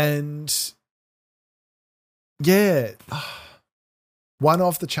 And one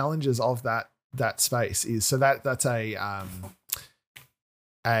of the challenges of that space is, so that's a how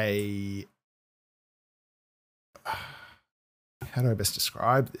do I best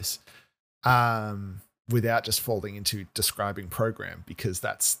describe this? Without just falling into describing program, because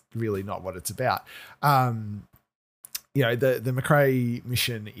that's really not what it's about. The McRae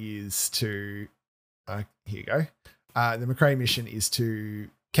mission is to, here you go. The McRae mission is to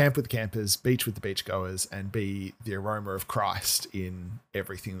camp with the campers, beach with the beachgoers, and be the aroma of Christ in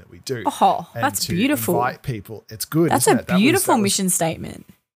everything that we do. Oh, and that's beautiful. Invite people. It's good. That's a beautiful mission statement.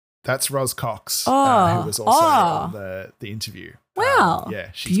 That's Ros Cox, who was also on the interview. Wow.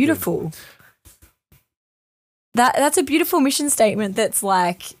 She's beautiful. Good. That's a beautiful mission statement that's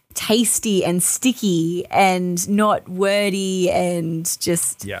like tasty and sticky and not wordy and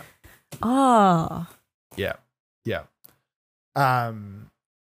just And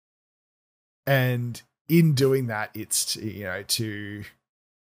in doing that, it's to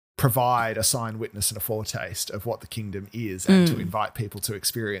provide a sign, witness, and a foretaste of what the kingdom is, and to invite people to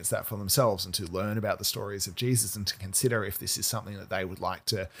experience that for themselves and to learn about the stories of Jesus and to consider if this is something that they would like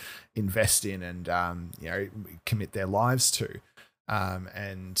to invest in and commit their lives to.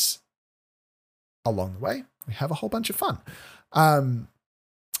 And along the way, we have a whole bunch of fun.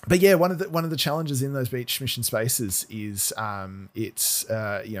 But yeah, one of the challenges in those beach mission spaces is it's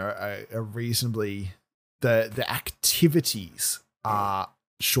a reasonably the activities are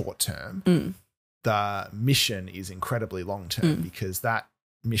short term. The mission is incredibly long term because that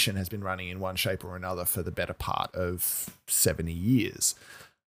mission has been running in one shape or another for the better part of 70 years.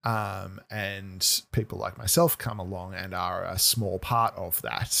 And people like myself come along and are a small part of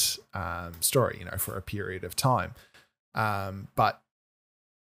that story, for a period of time. But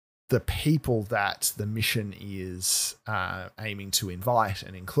the people that the mission is aiming to invite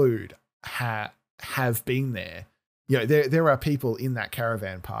and include have been there. There are people in that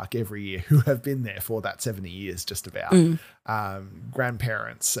caravan park every year who have been there for that 70 years, just about.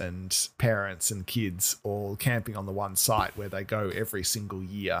 Grandparents and parents and kids all camping on the one site where they go every single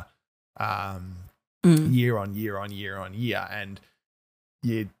year, year on year on year on year. And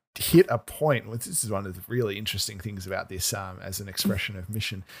you hit a point, this is one of the really interesting things about this as an expression of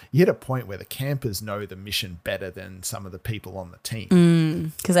mission. You hit a point where the campers know the mission better than some of the people on the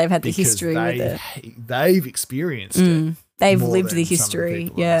team. Because they've had the history with it. They've experienced it. They've lived the history.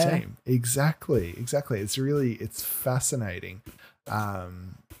 Yeah. Exactly. It's fascinating.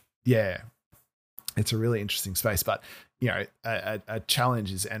 It's a really interesting space. But, a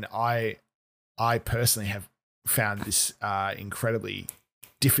challenge is, and I personally have found this incredibly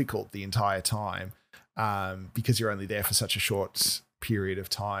difficult the entire time because you're only there for such a short period of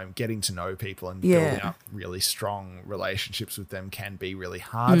time. Getting to know people and building up really strong relationships with them can be really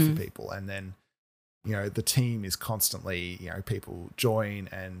hard for people. And then, the team is constantly, people join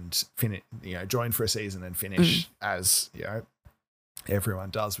and finish, join for a season and finish as,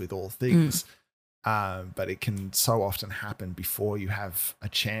 everyone does with all things. But it can so often happen before you have a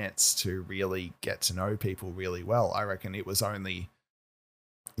chance to really get to know people really well. I reckon it was only,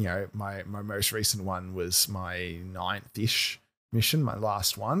 my most recent one was my 9th-ish mission, my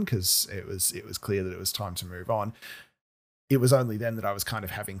last one, because it was clear that it was time to move on. It was only then that I was kind of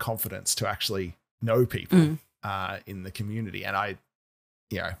having confidence to actually know people in the community. And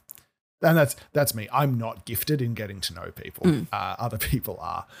and that's me. I'm not gifted in getting to know people. Other people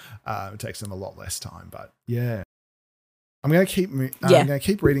are. It takes them a lot less time, but yeah. I'm going to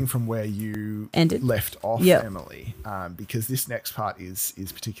keep reading from where you left off, Emily, because this next part is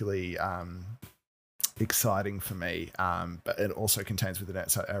particularly exciting for me, but it also contains within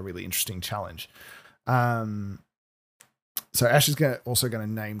it a really interesting challenge. So Ash is also going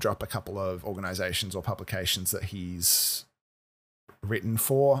to name drop a couple of organizations or publications that he's written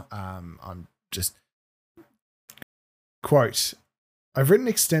for. I'm just quote, "I've written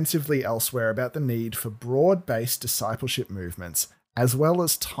extensively elsewhere about the need for broad-based discipleship movements, as well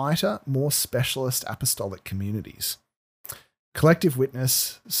as tighter, more specialist apostolic communities. Collective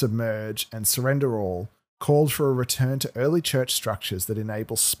Witness, Submerge, and Surrender All called for a return to early church structures that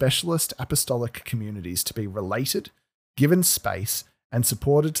enable specialist apostolic communities to be related, given space, and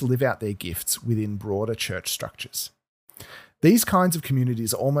supported to live out their gifts within broader church structures. These kinds of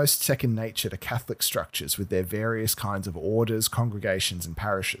communities are almost second nature to Catholic structures with their various kinds of orders, congregations, and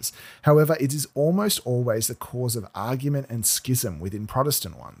parishes. However, it is almost always the cause of argument and schism within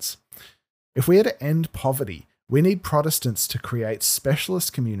Protestant ones. If we are to end poverty, we need Protestants to create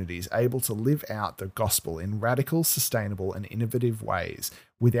specialist communities able to live out the gospel in radical, sustainable, and innovative ways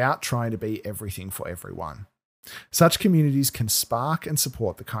without trying to be everything for everyone. Such communities can spark and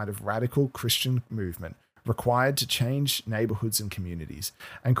support the kind of radical Christian movement required to change neighborhoods and communities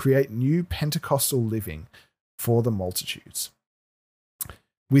and create new Pentecostal living for the multitudes.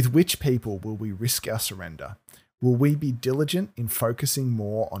 With which people will we risk our surrender? Will we be diligent in focusing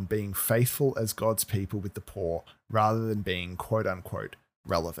more on being faithful as God's people with the poor rather than being quote unquote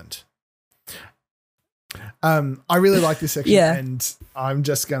relevant?" I really like this section, and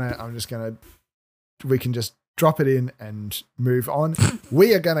we can just drop it in and move on.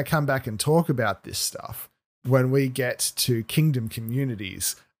 We are going to come back and talk about this stuff when we get to Kingdom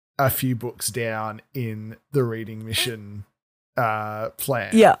Communities, a few books down in the reading mission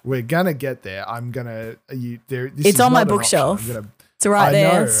plan. Yeah, we're gonna get there. It's on my bookshelf. It's right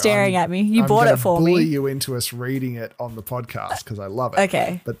there, staring at me. You bought it for me. Bully you into us reading it on the podcast because I love it.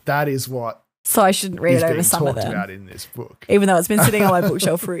 Okay, but that is what. So I shouldn't read it over summer then. About in this book, even though it's been sitting on my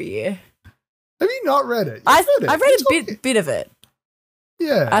bookshelf for a year. Have you not read it? I read a bit of it.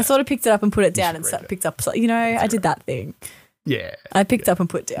 Yeah. I sort of picked it up and put it down and picked up, I did that thing. Yeah. I picked up and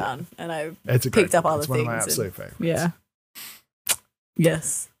put down and I picked up other things. It's one of my absolute favorites. Yeah.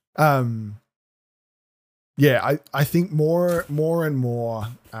 Yes. Yeah, I think more and more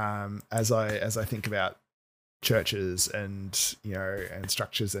as I think about churches and and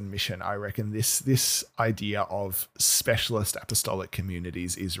structures and mission, I reckon this idea of specialist apostolic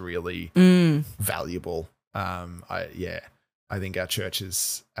communities is really valuable. I think our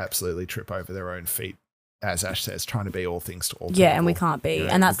churches absolutely trip over their own feet, as Ash says, trying to be all things to all people. Yeah, and we can't be,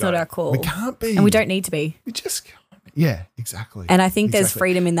 and that's not our call. We can't be, and we don't need to be. We just can't. Yeah, exactly. And I think there's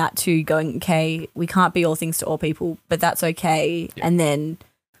freedom in that too. Going, okay, we can't be all things to all people, but that's okay. Yeah. And then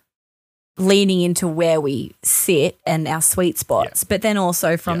leaning into where we sit and our sweet spots, but then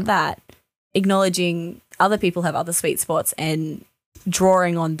also from that, acknowledging other people have other sweet spots and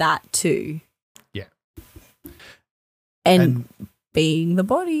drawing on that too. Yeah. And being the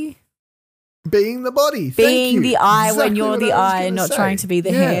body. Being the body. Being the eye when you're the eye and not trying to be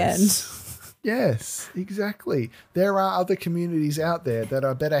the hand. Yes, exactly. There are other communities out there that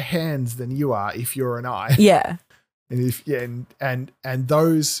are better hands than you are if you're an eye. Yeah. And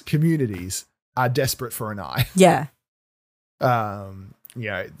those communities are desperate for an eye. Yeah.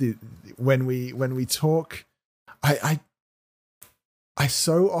 When we talk, I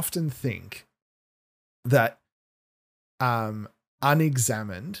so often think that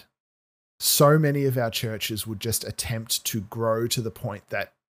unexamined, so many of our churches would just attempt to grow to the point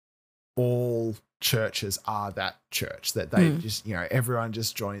that all churches are that church, that they just, everyone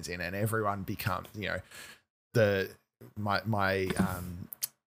just joins in and everyone becomes, my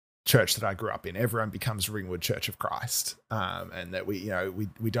church that I grew up in, everyone becomes Ringwood Church of Christ. And that we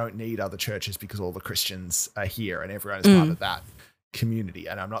don't need other churches because all the Christians are here and everyone is part of that community.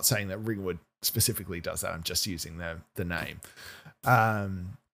 And I'm not saying that Ringwood specifically does that. I'm just using the name.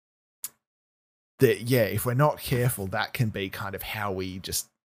 If we're not careful, that can be kind of how we just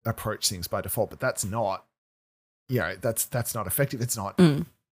approach things by default, but that's not, that's not effective. It's not,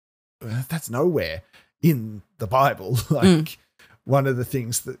 that's nowhere in the Bible. One of the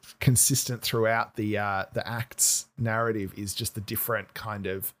things that's consistent throughout the Acts narrative is just the different kind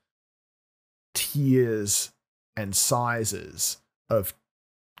of tiers and sizes of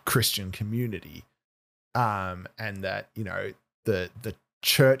Christian community. And that, the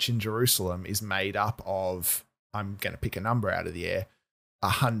church in Jerusalem is made up of, I'm going to pick a number out of the air,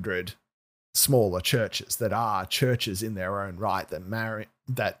 100 smaller churches that are churches in their own right,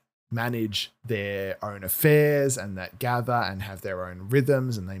 that manage their own affairs and that gather and have their own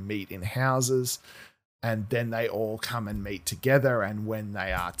rhythms, and they meet in houses, and then they all come and meet together. And when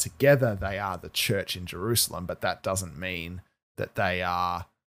they are together, they are the church in Jerusalem. But that doesn't mean that they are,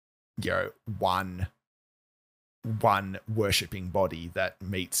 one worshipping body that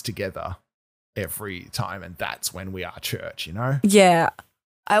meets together every time, and that's when we are church, Yeah.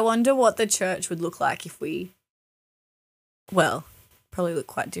 I wonder what the church would look like if we, probably look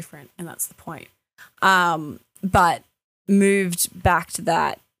quite different, and that's the point. But moved back to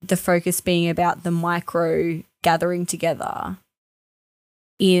that, the focus being about the micro gathering together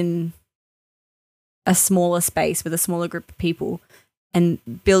in a smaller space with a smaller group of people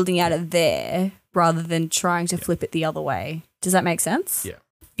and building out of there rather than trying to flip it the other way. Does that make sense?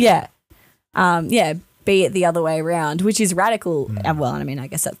 Yeah. Yeah. Be it the other way around, which is radical. Well, I mean, I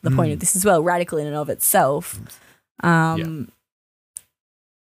guess that's the point of this as well, radical in and of itself. And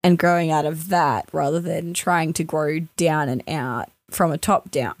growing out of that rather than trying to grow down and out from a top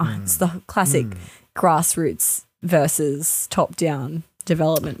down. It's the classic grassroots versus top down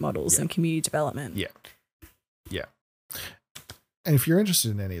development models and community development. Yeah. And if you're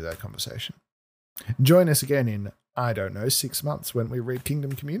interested in any of that conversation, join us again in, 6 months when we read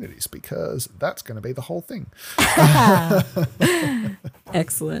Kingdom Communities, because that's going to be the whole thing.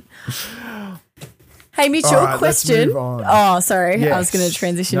 Excellent. Hey, Mitchell, question. Oh, sorry. Yes. I was going to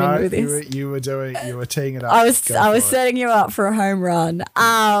transition into this. You were teeing it up. I was setting you up for a home run.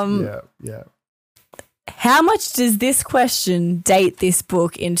 Yeah. How much does this question date this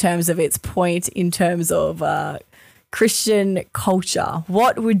book in terms of its point, in terms of Christian culture?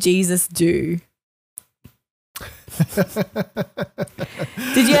 What would Jesus do?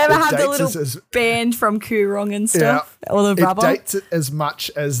 Did you ever have the little band from Koorong and stuff? Yeah, or the rubber? It dates it as much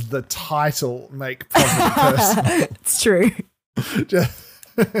as the title make poverty personal. It's true.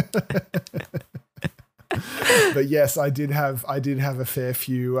 But yes, I did have a fair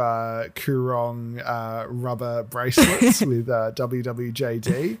few Koorong rubber bracelets with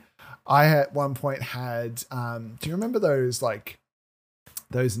WWJD. I at one point had, do you remember those like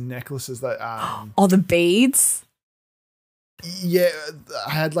those necklaces that Oh, the beads. yeah,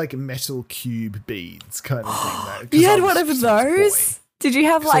 I had like metal cube beads kind of thing. You had one of those? Did you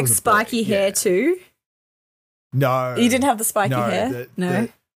have like spiky hair too? No. You didn't have the spiky hair? No.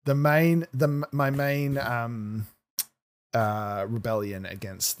 My main rebellion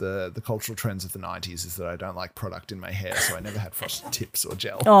against the cultural trends of the 90s is that I don't like product in my hair, so I never had frosted tips or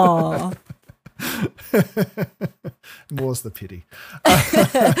gel. Oh. More's the pity.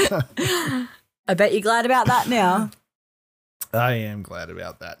 I bet you're glad about that now. I am glad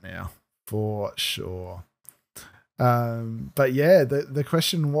about that now, for sure. But yeah, the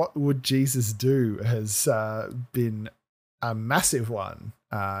question, what would Jesus do, has been a massive one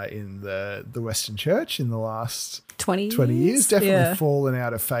in the Western Church in the last 20 years. Definitely fallen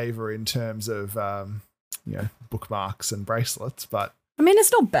out of favor in terms of bookmarks and bracelets, but I mean,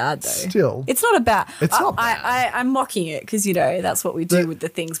 it's not bad though. Still, it's not a bad. It's not bad. I'm mocking it because that's what we do with the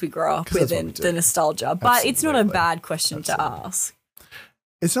things we grow up with and the nostalgia. But Absolutely. It's not a bad question to ask.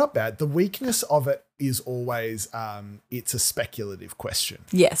 It's not bad. The weakness of it is always it's a speculative question.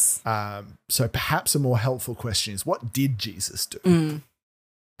 Yes. So perhaps a more helpful question is, what did Jesus do?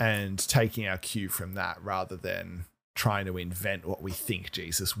 And taking our cue from that rather than trying to invent what we think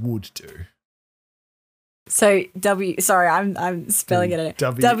Jesus would do. So I'm spelling it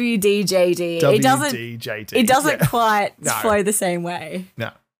WDJD. It doesn't quite flow the same way.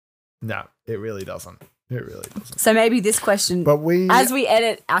 No, it really doesn't. It really doesn't. So maybe this question, as we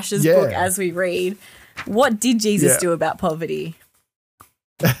edit Ash's book, as we read, what did Jesus do about poverty?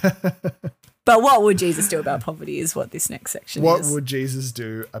 But what would Jesus do about poverty is what this next section is. What would Jesus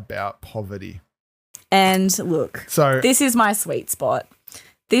do about poverty? And look, this is my sweet spot.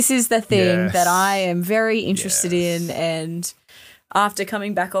 This is the thing that I am very interested in, and after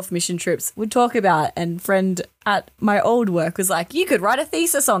coming back off mission trips would talk about, and friend at my old work was like, you could write a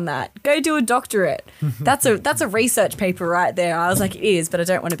thesis on that. Go do a doctorate. That's a research paper right there. I was like, it is, but I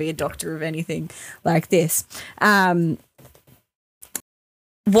don't want to be a doctor of anything like this.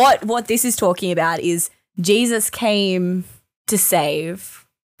 What this is talking about is Jesus came to save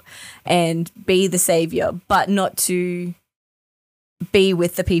and be the savior, but not to be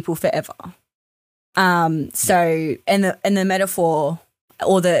with the people forever. So the metaphor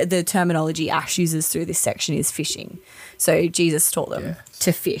or the terminology Ash uses through this section is fishing. So Jesus taught them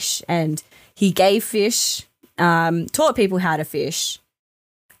to fish, and he gave fish, taught people how to fish,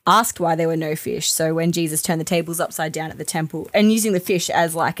 asked why there were no fish. So when Jesus turned the tables upside down at the temple, and using the fish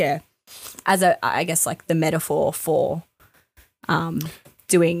as I guess like the metaphor for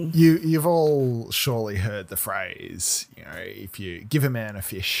doing. You've all surely heard the phrase, if you give a man a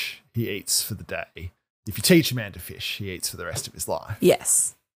fish, he eats for the day. If you teach a man to fish, he eats for the rest of his life.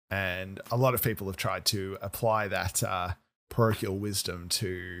 Yes. And a lot of people have tried to apply that parochial wisdom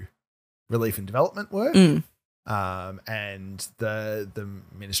to relief and development work. And the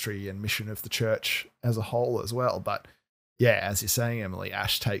ministry and mission of the church as a whole as well. But yeah, as you're saying, Emily,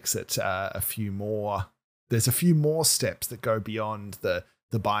 Ash takes it a few more. There's a few more steps that go beyond the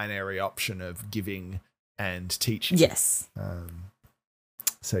binary option of giving and teaching. Yes.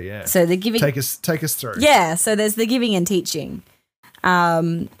 So yeah. So the giving. Take us through. Yeah. So there's the giving and teaching.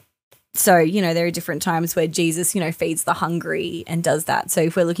 So, there are different times where Jesus, feeds the hungry and does that. So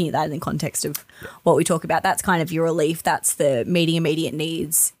if we're looking at that in the context of what we talk about, that's kind of your relief. That's the meeting immediate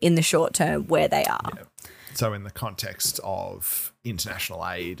needs in the short term where they are. Yeah. So in the context of international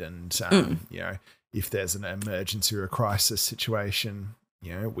aid and, if there's an emergency or a crisis situation,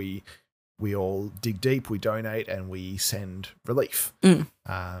 we all dig deep, we donate, and we send relief.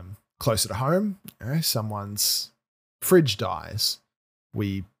 Closer to home, someone's fridge dies.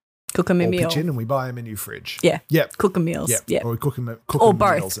 We cook them a meal. Pitch in and we buy them a new fridge. Yeah. Yep. Cook them meals. Yep. Yep. Or we cook them or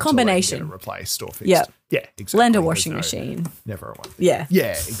both. Meals Combination. Until they get replaced or fixed. Yep. Yeah, exactly. Lend a washing machine. Never a one. Yeah.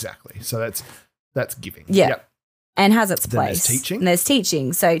 Yeah, exactly. So that's giving. Yeah. Yep. And has its place. There's teaching. And there's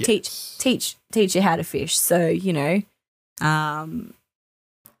teaching. So teach you how to fish. So,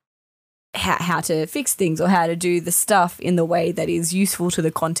 how to fix things or how to do the stuff in the way that is useful to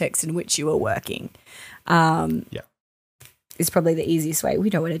the context in which you are working. Is probably the easiest way. We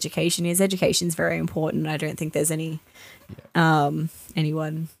know what education is. Education is very important. I don't think there's anyone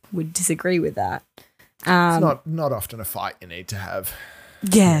would disagree with that. It's not often a fight you need to have.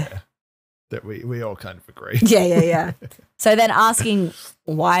 Yeah. That we all kind of agree. Yeah. So then asking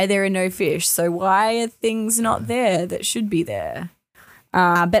why there are no fish. So why are things not there that should be there?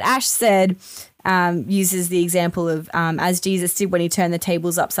 But Ash said, uses the example of as Jesus did when he turned the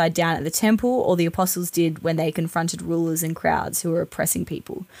tables upside down at the temple, or the apostles did when they confronted rulers and crowds who were oppressing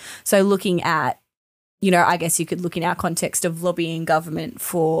people. So looking at I guess you could look in our context of lobbying government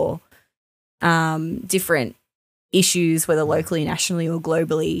for different issues, whether locally, nationally, or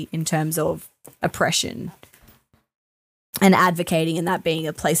globally, in terms of oppression and advocating, and that being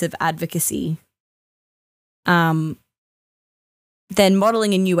a place of advocacy. Then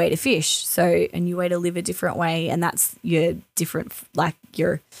modeling a new way to fish, so a new way to live a different way, and that's your different, like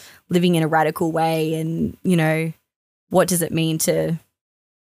you're living in a radical way, and what does it mean to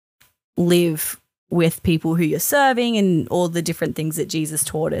live with people who you're serving, and all the different things that Jesus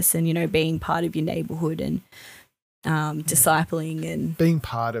taught us, and being part of your neighborhood, and discipling, and being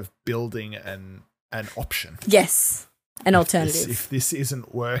part of building an option. Yes. An alternative. If this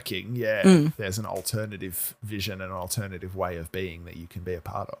isn't working, there's an alternative vision and an alternative way of being that you can be a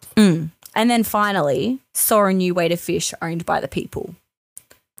part of. And then finally, saw a new way to fish owned by the people.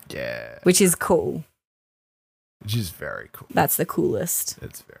 Yeah. Which is cool. Which is very cool. That's the coolest.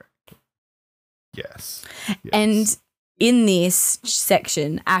 It's very cool. Yes. And in this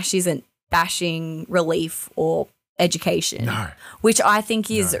section, Ash isn't bashing relief or education. No. Which I think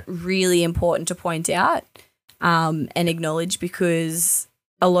is really important to point out. And acknowledge, because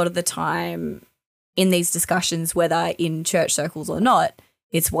a lot of the time in these discussions, whether in church circles or not,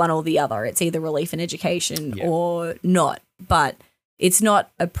 it's one or the other. It's either relief and education or not. But it's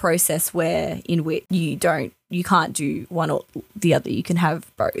not a process in which you can't do one or the other. You can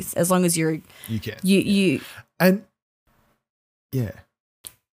have both as long as you can. And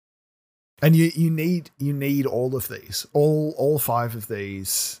you need all of these, all 5 of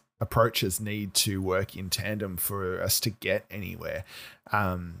these approaches need to work in tandem for us to get anywhere.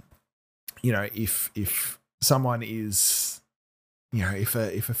 If someone is, if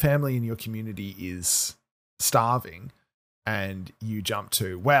a family in your community is starving, and you jump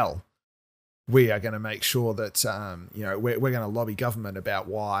to, well, we are going to make sure that we're going to lobby government about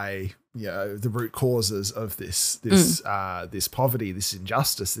why the root causes of this poverty, this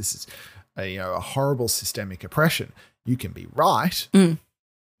injustice, this is a horrible systemic oppression. You can be right.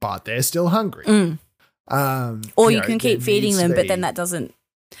 But they're still hungry. Or you can keep feeding them, but then that doesn't.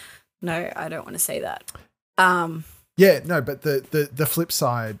 No, I don't want to say that. But the flip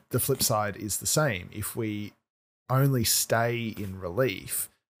side is the same. If we only stay in relief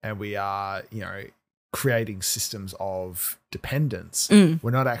and we are, creating systems of dependence, we're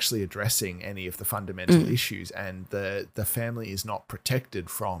not actually addressing any of the fundamental issues, and the family is not protected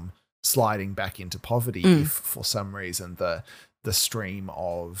from sliding back into poverty if for some reason the stream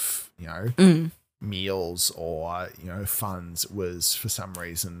of, meals or, funds was for some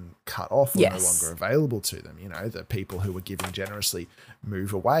reason cut off or no longer available to them. The people who were giving generously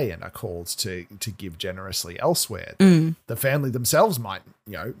move away and are called to give generously elsewhere. The family themselves might,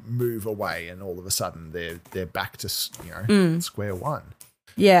 move away, and all of a sudden they're back to, square one.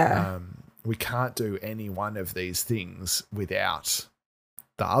 Yeah. We can't do any one of these things without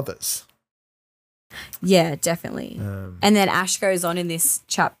the others. Yeah, definitely. And then Ash goes on in this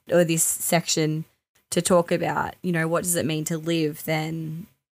this section to talk about, what does it mean to live then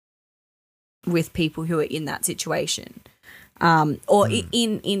with people who are in that situation, or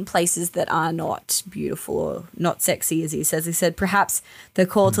in places that are not beautiful or not sexy, as he says. He said, perhaps the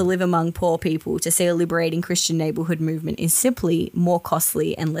call to live among poor people, to see a liberating Christian neighborhood movement, is simply more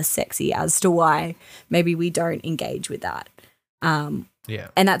costly and less sexy as to why maybe we don't engage with that. And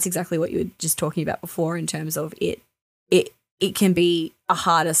that's exactly what you were just talking about before, in terms of it can be a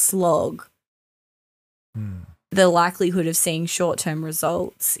harder slog. The likelihood of seeing short-term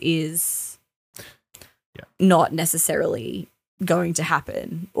results is not necessarily going to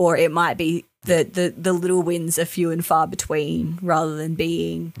happen, or it might be the little wins are few and far between rather than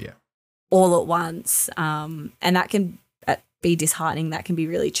being all at once. And that can be disheartening. That can be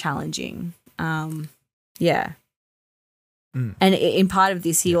really challenging. And in part of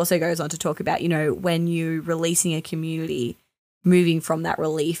this, he also goes on to talk about, when you're releasing a community, moving from that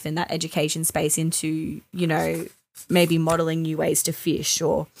relief and that education space into, maybe modeling new ways to fish,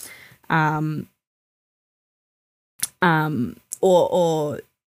 or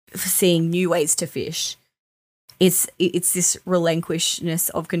seeing new ways to fish. It's this relinquishedness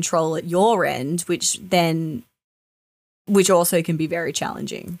of control at your end, which also can be very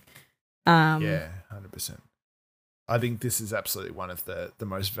challenging. 100%. I think this is absolutely one of the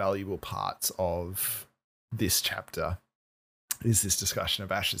most valuable parts of this chapter, is this discussion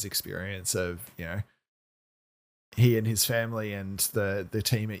of Ash's experience of, he and his family and the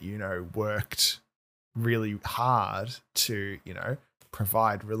team at worked really hard to,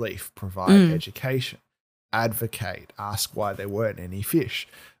 provide relief, provide education, advocate, ask why there weren't any fish,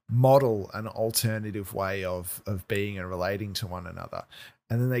 model an alternative way of being and relating to one another.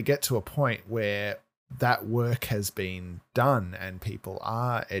 And then they get to a point where that work has been done and people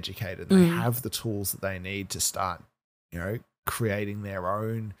are educated and they have the tools that they need to start, creating their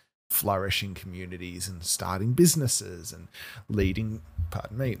own flourishing communities and starting businesses and leading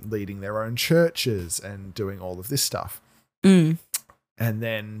their own churches and doing all of this stuff. And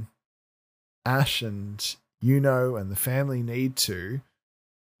then Ash and and the family need to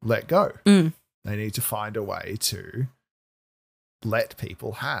let go. They need to find a way to let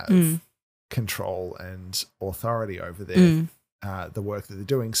people have control and authority over their the work that they're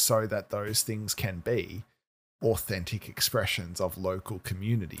doing, so that those things can be authentic expressions of local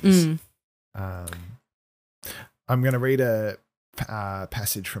communities. I'm going to read a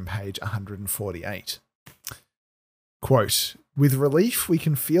passage from page 148. Quote, "With relief, we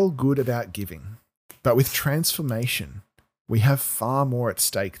can feel good about giving, but with transformation, we have far more at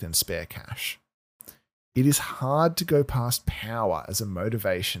stake than spare cash. It is hard to go past power as a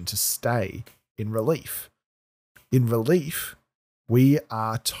motivation to stay in relief. In relief, we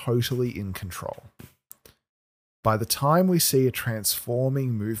are totally in control. By the time we see a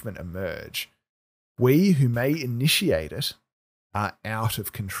transforming movement emerge, we who may initiate it are out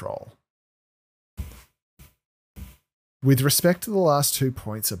of control." With respect to the last 2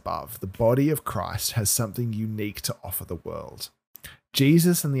 points above, the body of Christ has something unique to offer the world.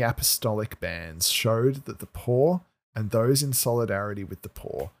 Jesus and the apostolic bands showed that the poor and those in solidarity with the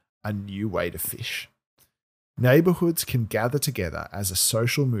poor a new way to fish. Neighborhoods can gather together as a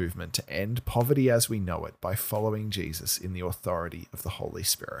social movement to end poverty as we know it by following Jesus in the authority of the Holy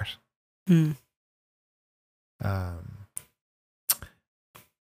Spirit.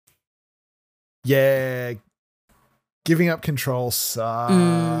 Yeah, giving up control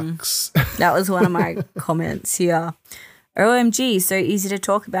sucks. That was one of my comments here. OMG, so easy to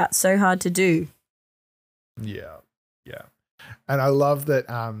talk about, so hard to do. Yeah. And I love that.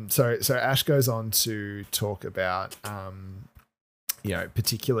 So Ash goes on to talk about,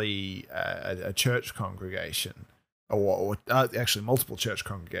 particularly a church congregation, or actually multiple church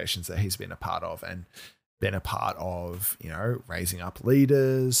congregations that he's been a part of, and been a part of, raising up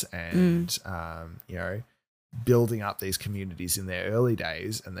leaders and, building up these communities in their early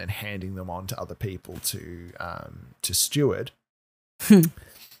days, and then handing them on to other people to steward.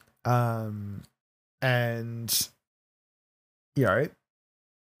 And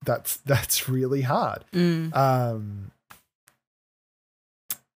that's really hard.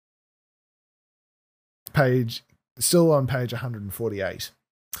 Still on page 148.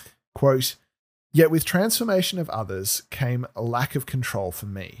 Quote, "Yet with transformation of others came a lack of control for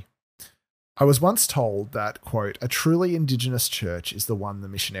me. I was once told that, quote, a truly Indigenous church is the one the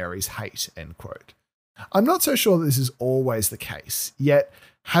missionaries hate, end quote. I'm not so sure that this is always the case, yet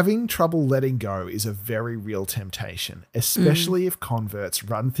having trouble letting go is a very real temptation, especially if converts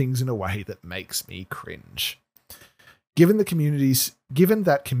run things in a way that makes me cringe. Given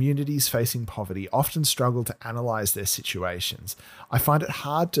that communities facing poverty often struggle to analyze their situations, I find it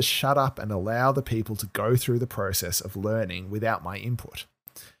hard to shut up and allow the people to go through the process of learning without my input.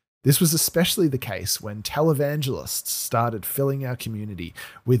 This was especially the case when televangelists started filling our community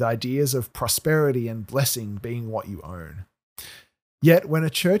with ideas of prosperity and blessing being what you own. Yet when a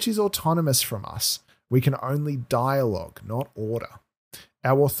church is autonomous from us, we can only dialogue, not order.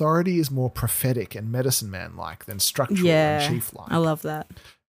 Our authority is more prophetic and medicine man-like than structural and chief-like. I love that.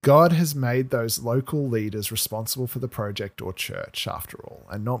 God has made those local leaders responsible for the project or church, after all,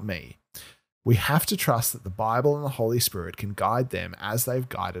 and not me. We have to trust that the Bible and the Holy Spirit can guide them as they've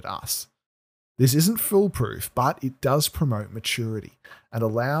guided us. This isn't foolproof, but it does promote maturity and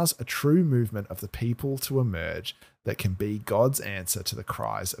allows a true movement of the people to emerge that can be God's answer to the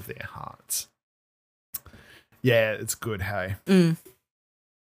cries of their hearts." Yeah, it's good, hey?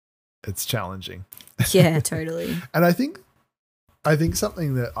 It's challenging. Yeah, totally. And I think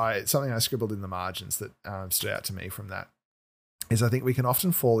something I scribbled in the margins that stood out to me from that is I think we can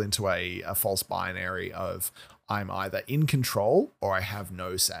often fall into a false binary of I'm either in control or I have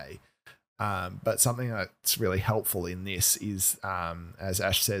no say. But something that's really helpful in this is, as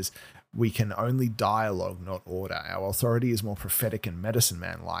Ash says, we can only dialogue, not order. Our authority is more prophetic and medicine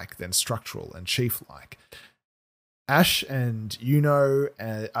man-like than structural and chief-like. Ash and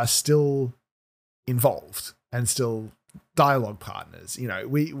are still involved and still dialogue partners.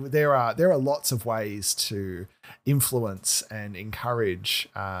 There are lots of ways to influence and encourage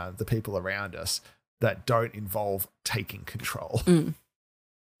the people around us that don't involve taking control.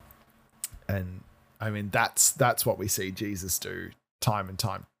 And I mean that's what we see Jesus do time and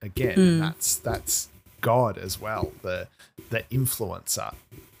time again. And that's God as well, the influencer.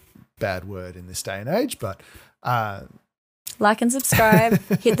 Bad word in this day and age, but Like and subscribe.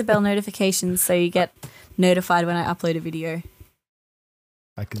 Hit the bell notifications so you get notified when I upload a video.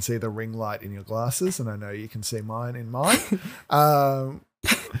 I can see the ring light in your glasses, and I know you can see mine in mine.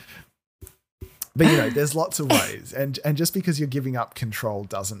 But, you know, there's lots of ways. And just because you're giving up control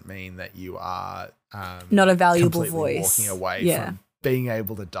doesn't mean that you are not a valuable voice. Walking away from being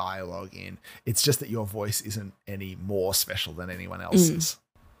able to dialogue in. It's just that your voice isn't any more special than anyone else's.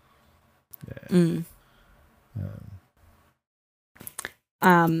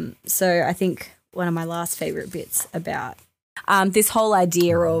 So I think one of my last favorite bits about this whole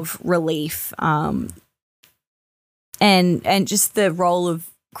idea of relief and just the role of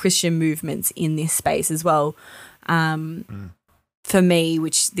Christian movements in this space as well. For me,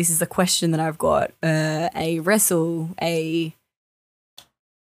 which this is a question that I've got, a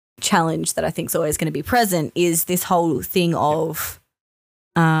challenge that I think is always going to be present is this whole thing of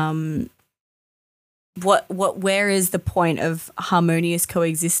where is the point of harmonious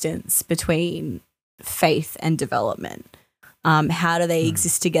coexistence between faith and development? How do they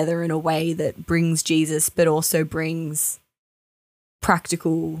exist together in a way that brings Jesus but also brings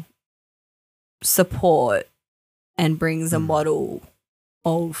practical support and brings a model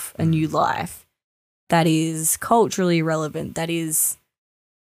of a new life that is culturally relevant, that is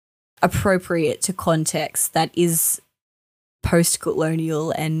appropriate to context, that is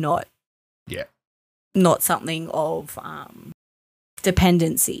post-colonial and not something of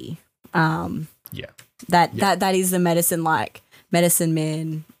dependency. That is the medicine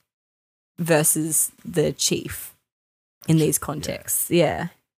man versus the chief in these contexts. Yeah.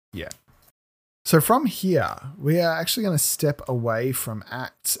 So from here, we are actually going to step away from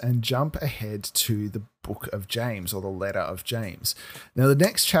Acts and jump ahead to the book of James, or the letter of James. Now, the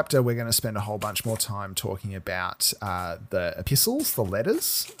next chapter, we're going to spend a whole bunch more time talking about the epistles, the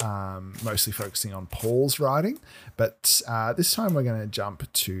letters, mostly focusing on Paul's writing. But this time we're going to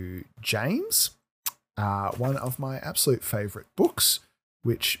jump to James, one of my absolute favorite books,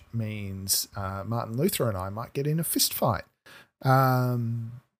 which means Martin Luther and I might get in a fist fight.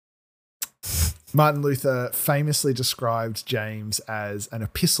 Martin Luther famously described James as an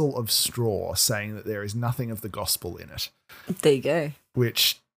epistle of straw, saying that there is nothing of the gospel in it. There you go.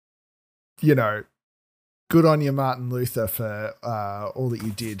 Which, you know, good on you, Martin Luther, for all that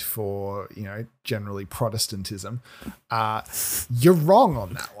you did for, you know, generally Protestantism. You're wrong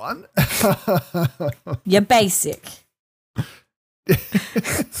on that one. You're basic.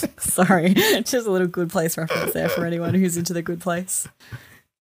 Sorry, just a little Good Place reference there for anyone who's into the Good Place.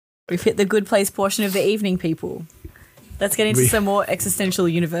 We've hit the Good Place portion of the evening, people. Let's get into some more existential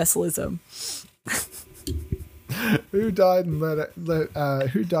universalism. Who died and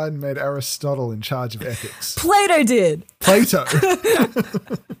made Aristotle in charge of ethics? Plato did. Plato.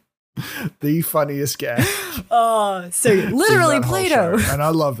 The funniest guy. Oh, so literally Plato. And I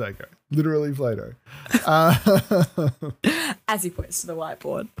love that guy. Literally Plato. As he points to the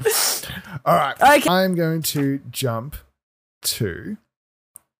whiteboard. All right. Okay. I'm going to jump to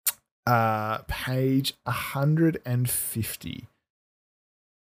page 150.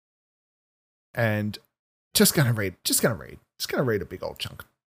 And just gonna read a big old chunk.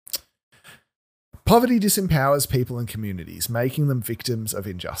 Poverty disempowers people and communities, making them victims of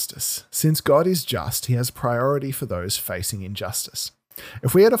injustice. Since God is just, he has priority for those facing injustice.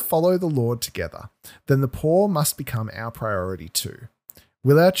 If we are to follow the Lord together, then the poor must become our priority too.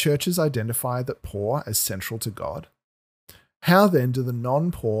 Will our churches identify the poor as central to God? How then do the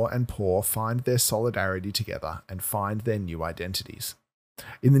non-poor and poor find their solidarity together and find their new identities?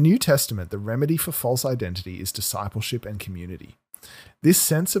 In the New Testament, the remedy for false identity is discipleship and community. This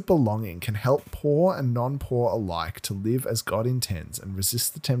sense of belonging can help poor and non-poor alike to live as God intends and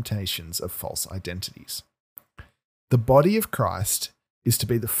resist the temptations of false identities. The body of Christ is to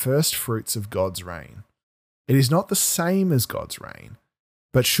be the first fruits of God's reign. It is not the same as God's reign,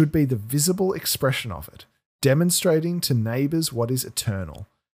 but should be the visible expression of it, demonstrating to neighbours what is eternal,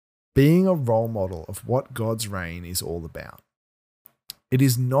 being a role model of what God's reign is all about. It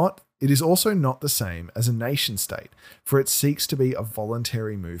is also not the same as a nation state, for it seeks to be a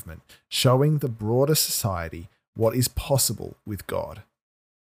voluntary movement, showing the broader society what is possible with God.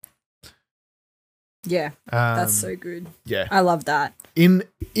 Yeah, that's so good. Yeah. I love that. In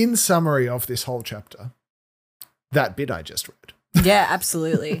summary of this whole chapter, that bit I just read. Yeah,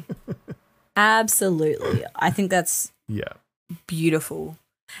 absolutely. Absolutely. I think that's beautiful.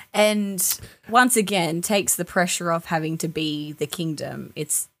 And once again, takes the pressure off having to be the kingdom.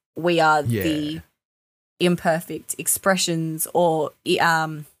 We are the imperfect expressions, or we are,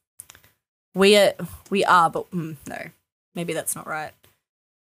 but no, maybe that's not right.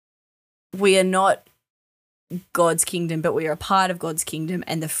 We are not God's kingdom, but we are a part of God's kingdom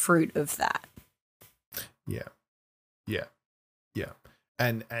and the fruit of that. Yeah.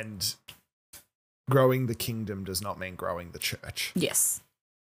 And growing the kingdom does not mean growing the church. Yes.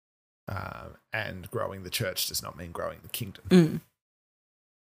 And growing the church does not mean growing the kingdom.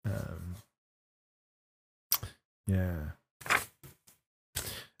 Yeah.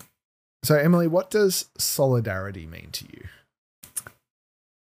 So, Emily, what does solidarity mean to you?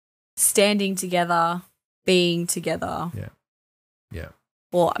 Standing together, being together. Yeah.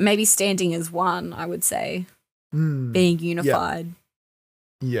 Or maybe standing as one, I would say. Being unified.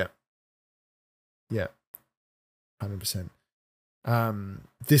 Yeah. 100%.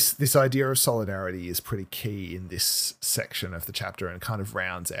 This idea of solidarity is pretty key in this section of the chapter and kind of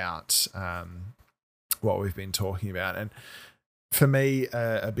rounds out what we've been talking about. And for me,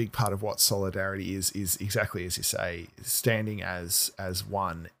 a big part of what solidarity is exactly as you say, standing as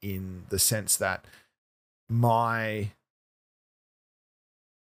one, in the sense that I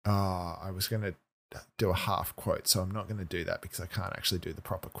was going to do a half quote, so I'm not going to do that because I can't actually do the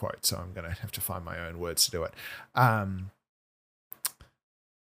proper quote, so I'm going to have to find my own words to do it.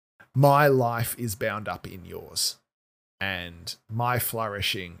 My life is bound up in yours, and my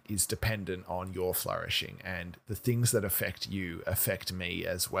flourishing is dependent on your flourishing, and the things that affect you affect me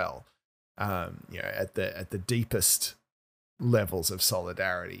as well. At the deepest levels of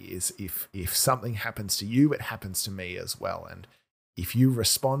solidarity is if something happens to you, it happens to me as well, and if you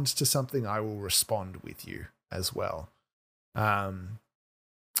respond to something, I will respond with you as well. And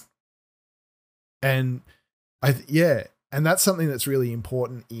that's something that's really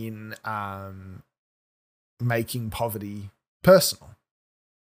important in making poverty personal.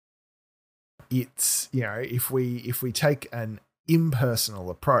 It's, if we take an impersonal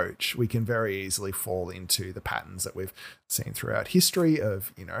approach, we can very easily fall into the patterns that we've seen throughout history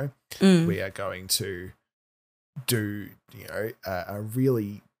of, we are going to do, a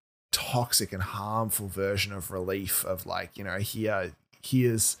really toxic and harmful version of relief of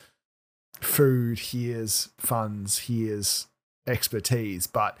here's food, here's funds, here's expertise,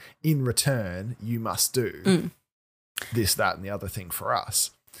 but in return, you must do this, that, and the other thing for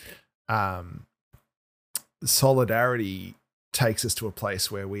us. Solidarity takes us to a place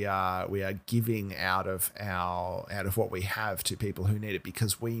where we are giving out of what we have to people who need it,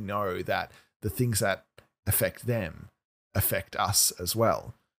 because we know that the things that affect them affect us as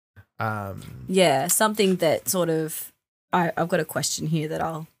well. Something that sort of I've got a question here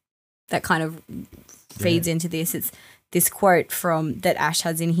that kind of feeds into this. It's this quote from that Ash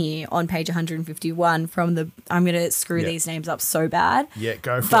has in here on page 151 from the, I'm going to screw these names up so bad. Yeah,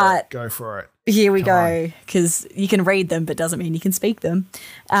 go for it. Here we go, because you can read them but doesn't mean you can speak them.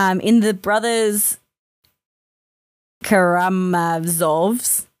 In the Brothers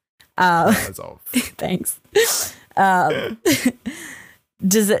Karamazovs, thanks.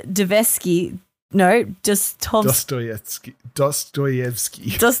 Dostoevsky.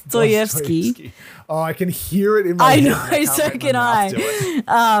 Oh, I can hear it in my head. I know, so can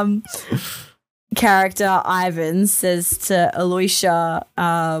I. Character Ivan says to Aloysia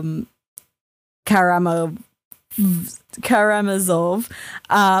Karamazov.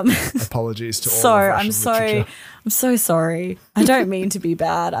 Apologies to all of Russian literature. I'm so sorry. I don't mean to be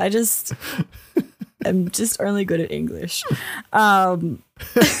bad. I just am just only good at English.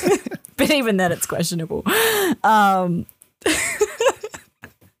 But even then, it's questionable. Oh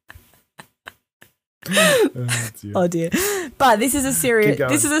dear! But this is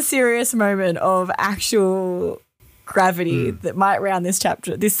a serious moment of actual gravity that might round this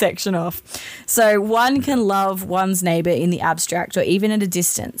section off. So one can love one's neighbor in the abstract or even at a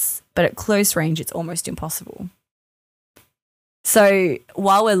distance, but at close range, it's almost impossible. So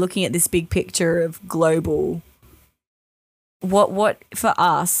while we're looking at this big picture of global, what for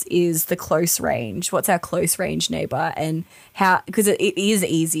us is the close range? What's our close range neighbor, and how? Because it is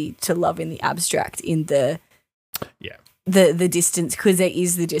easy to love in the abstract, in the distance, because there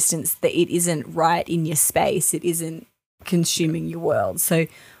is the distance that it isn't right in your space, it isn't consuming your world. So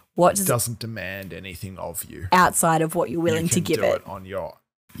what doesn't demand anything of you outside of what you're willing to give it.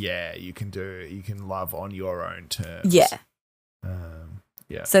 You can love on your own terms.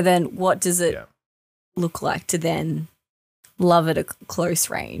 So then what does it look like to then love at a close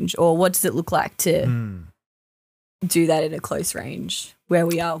range, or what does it look like to do that in a close range where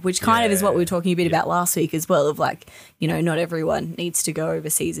we are, which kind of is what we were talking a bit about last week as well, of not everyone needs to go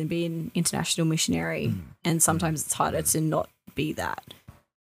overseas and be an international missionary, and sometimes it's harder to not be that.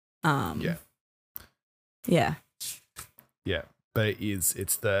 But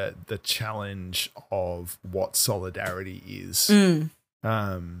it's the challenge of what solidarity is.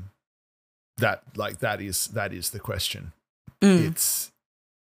 that is the question. It's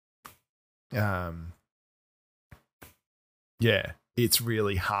it's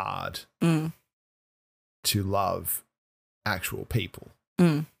really hard to love actual people.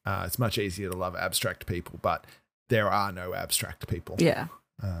 It's much easier to love abstract people, but there are no abstract people. Yeah.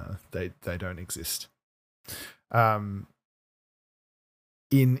 They don't exist.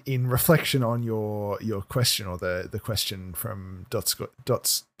 In reflection on your question, or the question from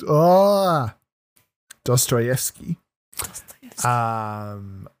Dostoevsky,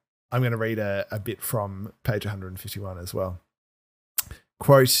 I'm going to read a bit from page 151 as well.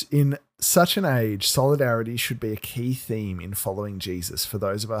 Quote, "In such an age, solidarity should be a key theme in following Jesus for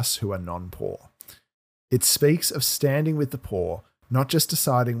those of us who are non-poor. It speaks of standing with the poor, not just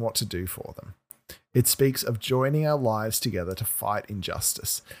deciding what to do for them. It speaks of joining our lives together to fight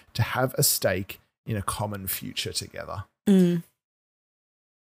injustice, to have a stake in a common future together." And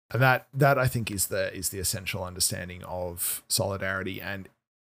that I think is the essential understanding of solidarity, and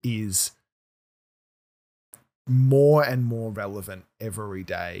is more and more relevant every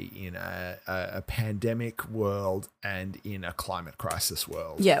day in a pandemic world and in a climate crisis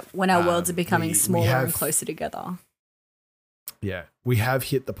world. Yeah, when our worlds are becoming smaller and closer together. Yeah, we have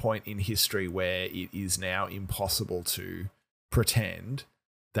hit the point in history where it is now impossible to pretend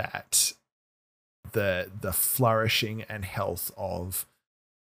that the flourishing and health of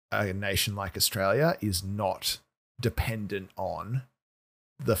a nation like Australia is not dependent on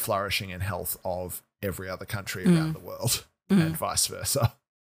the flourishing and health of every other country around the world, and vice versa.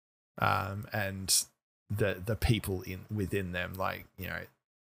 And the people within them,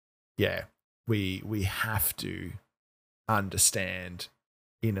 we have to understand,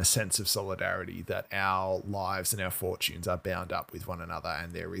 in a sense of solidarity, that our lives and our fortunes are bound up with one another,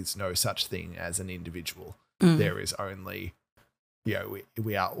 and there is no such thing as an individual. There is only, we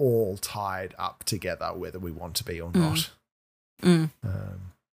are all tied up together, whether we want to be or not.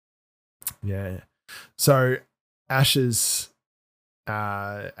 So Ash's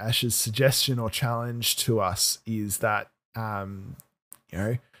suggestion or challenge to us is that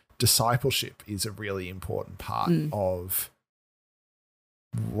discipleship is a really important part of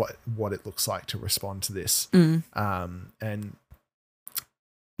what it looks like to respond to this. And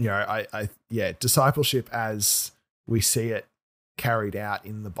discipleship as we see it carried out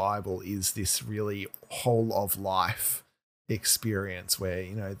in the Bible is this really whole of life experience where,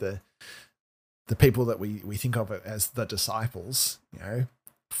 the people that we think of it as the disciples,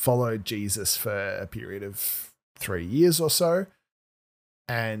 followed Jesus for a period of 3 years or so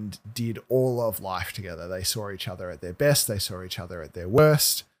and did all of life together. They saw each other at their best. They saw each other at their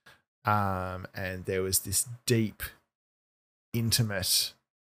worst. And there was this deep, intimate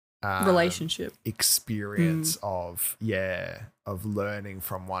relationship experience of learning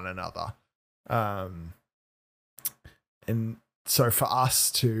from one another. And so for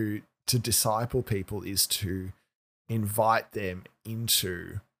us to disciple people is to invite them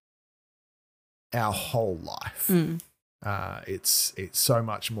into our whole life. It's so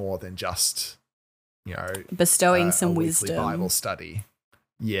much more than just, bestowing some wisdom, Bible study.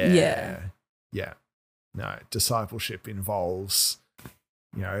 No, discipleship involves,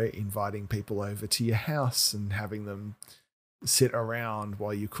 inviting people over to your house and having them sit around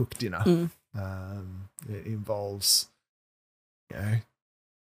while you cook dinner. It involves,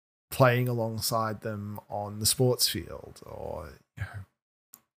 playing alongside them on the sports field, or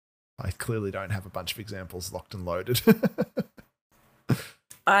I clearly don't have a bunch of examples locked and loaded.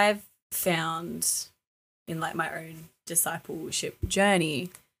 I've found in my own discipleship journey,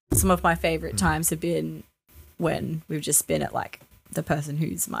 some of my favorite times have been when we've just been at the person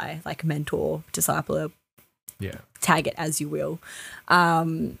who's my mentor, discipler, tag it as you will,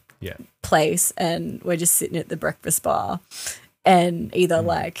 place, and we're just sitting at the breakfast bar and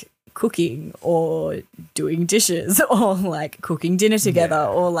either cooking or doing dishes or cooking dinner together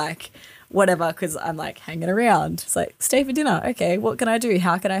or whatever, because I'm hanging around. It's stay for dinner. Okay, what can I do?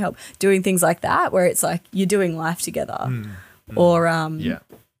 How can I help? Doing things like that where it's you're doing life together. Or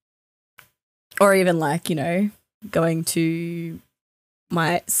or even going to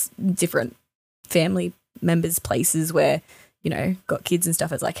my different family members' places where, got kids and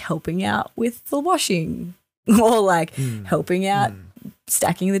stuff. It's helping out with the washing or helping out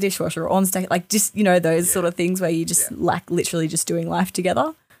stacking the dishwasher or on stack, just, those sort of things where you just literally just doing life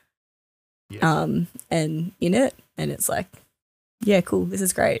together. And in it. And it's cool. This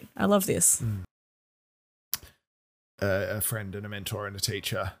is great. I love this. A friend and a mentor and a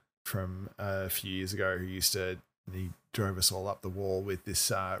teacher from a few years ago he drove us all up the wall with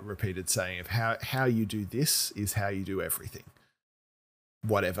this repeated saying of how you do this is how you do everything.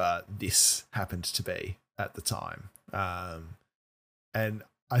 whatever this happened to be at the time. And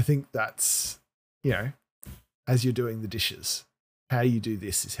I think that's, as you're doing the dishes, how you do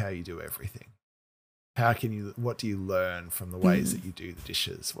this is how you do everything. What do you learn from the ways that you do the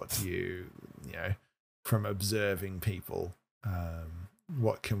dishes? What do you from observing people?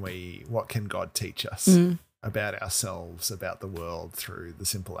 What can God teach us about ourselves, about the world through the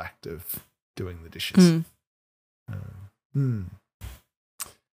simple act of doing the dishes?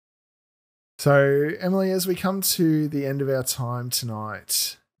 So, Emily, as we come to the end of our time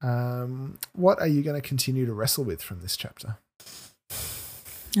tonight, what are you going to continue to wrestle with from this chapter?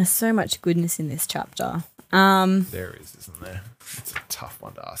 There's so much goodness in this chapter. There is, isn't there? It's a tough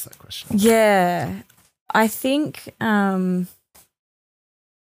one to ask that question. Yeah. I think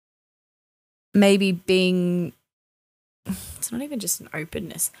maybe it's not even just an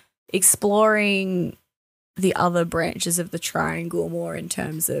openness, exploring the other branches of the triangle more in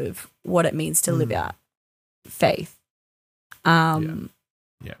terms of what it means to live out faith.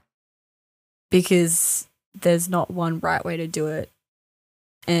 Because there's not one right way to do it,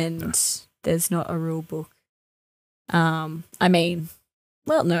 and there's not a rule book. The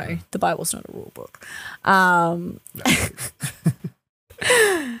Bible's not a rule book.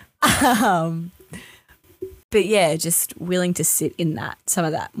 But yeah, just willing to sit in some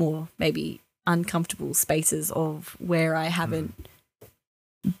of that more maybe uncomfortable spaces of where I haven't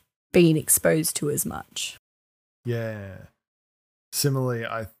been exposed to as much. Yeah. Similarly,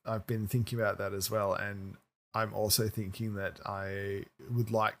 I've been thinking about that as well, and I'm also thinking that I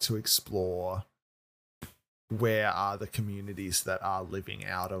would like to explore where are the communities that are living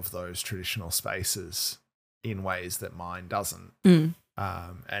out of those traditional spaces in ways that mine doesn't, and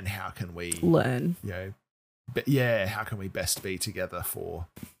how can we learn? How can we best be together for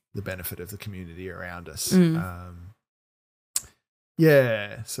the benefit of the community around us?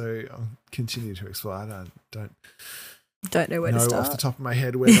 So I'll continue to explore. I don't know where to start off the top of my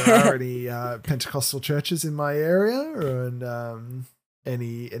head where there are any Pentecostal churches in my area, and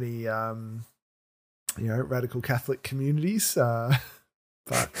any radical Catholic communities.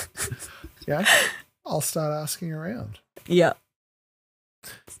 But yeah, I'll start asking around. Yeah,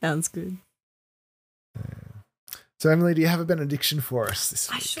 sounds good. So, Emily, do you have a benediction for us this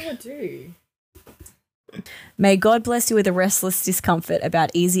week? I sure do. May God bless you with a restless discomfort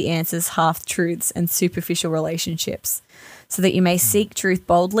about easy answers, half-truths, and superficial relationships, so that you may seek truth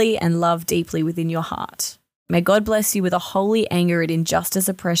boldly and love deeply within your heart. May God bless you with a holy anger at injustice,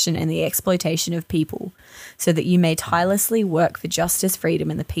 oppression, and the exploitation of people, so that you may tirelessly work for justice, freedom,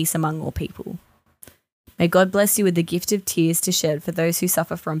 and the peace among all people. May God bless you with the gift of tears to shed for those who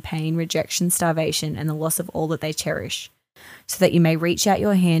suffer from pain, rejection, starvation, and the loss of all that they cherish, so that you may reach out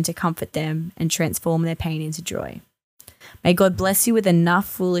your hand to comfort them and transform their pain into joy. May God bless you with enough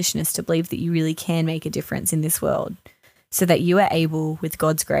foolishness to believe that you really can make a difference in this world, so that you are able, with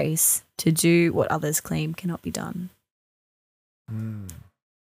God's grace, to do what others claim cannot be done. Amen.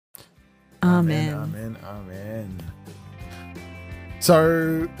 Amen. Amen.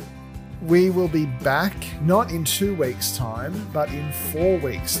 So we will be back not in 2 weeks' time, but in 4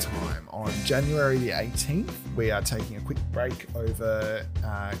 weeks' time on January the 18th. We are taking a quick break over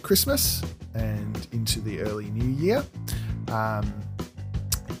Christmas and into the early new year.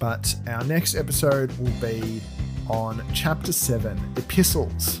 But our next episode will be on Chapter 7,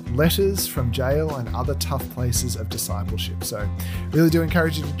 Epistles, Letters from Jail and Other Tough Places of Discipleship. So really do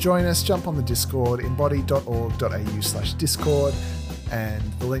encourage you to join us. Jump on the Discord, embody.org.au/Discord. And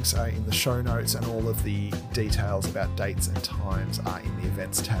the links are in the show notes, and all of the details about dates and times are in the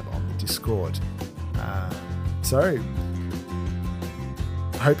events tab on the Discord. So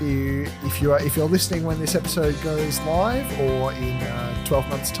I hope if you're listening when this episode goes live or in 12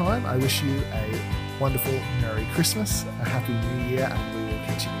 months' time, I wish you a wonderful Merry Christmas, a Happy New Year, and we will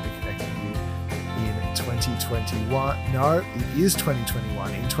continue to connect with you in 2021. No, it is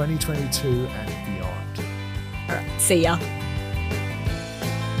 2021, in 2022 and beyond. All right, see ya.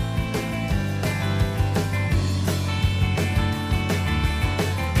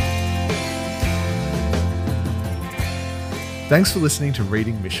 Thanks for listening to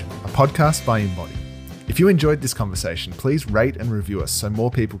Reading Mission, a podcast by Embody. If you enjoyed this conversation, please rate and review us so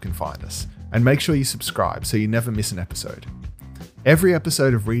more people can find us, and make sure you subscribe so you never miss an episode. Every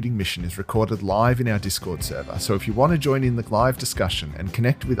episode of Reading Mission is recorded live in our Discord server, so if you want to join in the live discussion and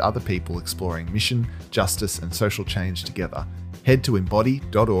connect with other people exploring mission, justice, and social change together, head to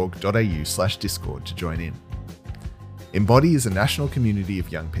embody.org.au/Discord to join in. Embody is a national community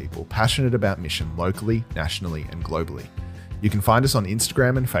of young people passionate about mission locally, nationally, and globally. You can find us on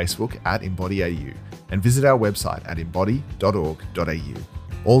Instagram and Facebook at EmbodyAU and visit our website at embody.org.au.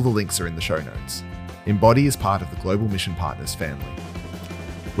 All the links are in the show notes. Embody is part of the Global Mission Partners family.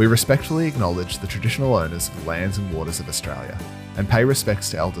 We respectfully acknowledge the traditional owners of the lands and waters of Australia and pay respects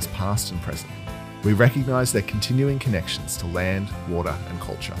to elders past and present. We recognise their continuing connections to land, water and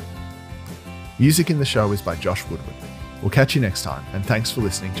culture. Music in the show is by Josh Woodward. We'll catch you next time, and thanks for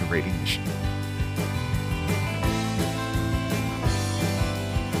listening to Reading Mission.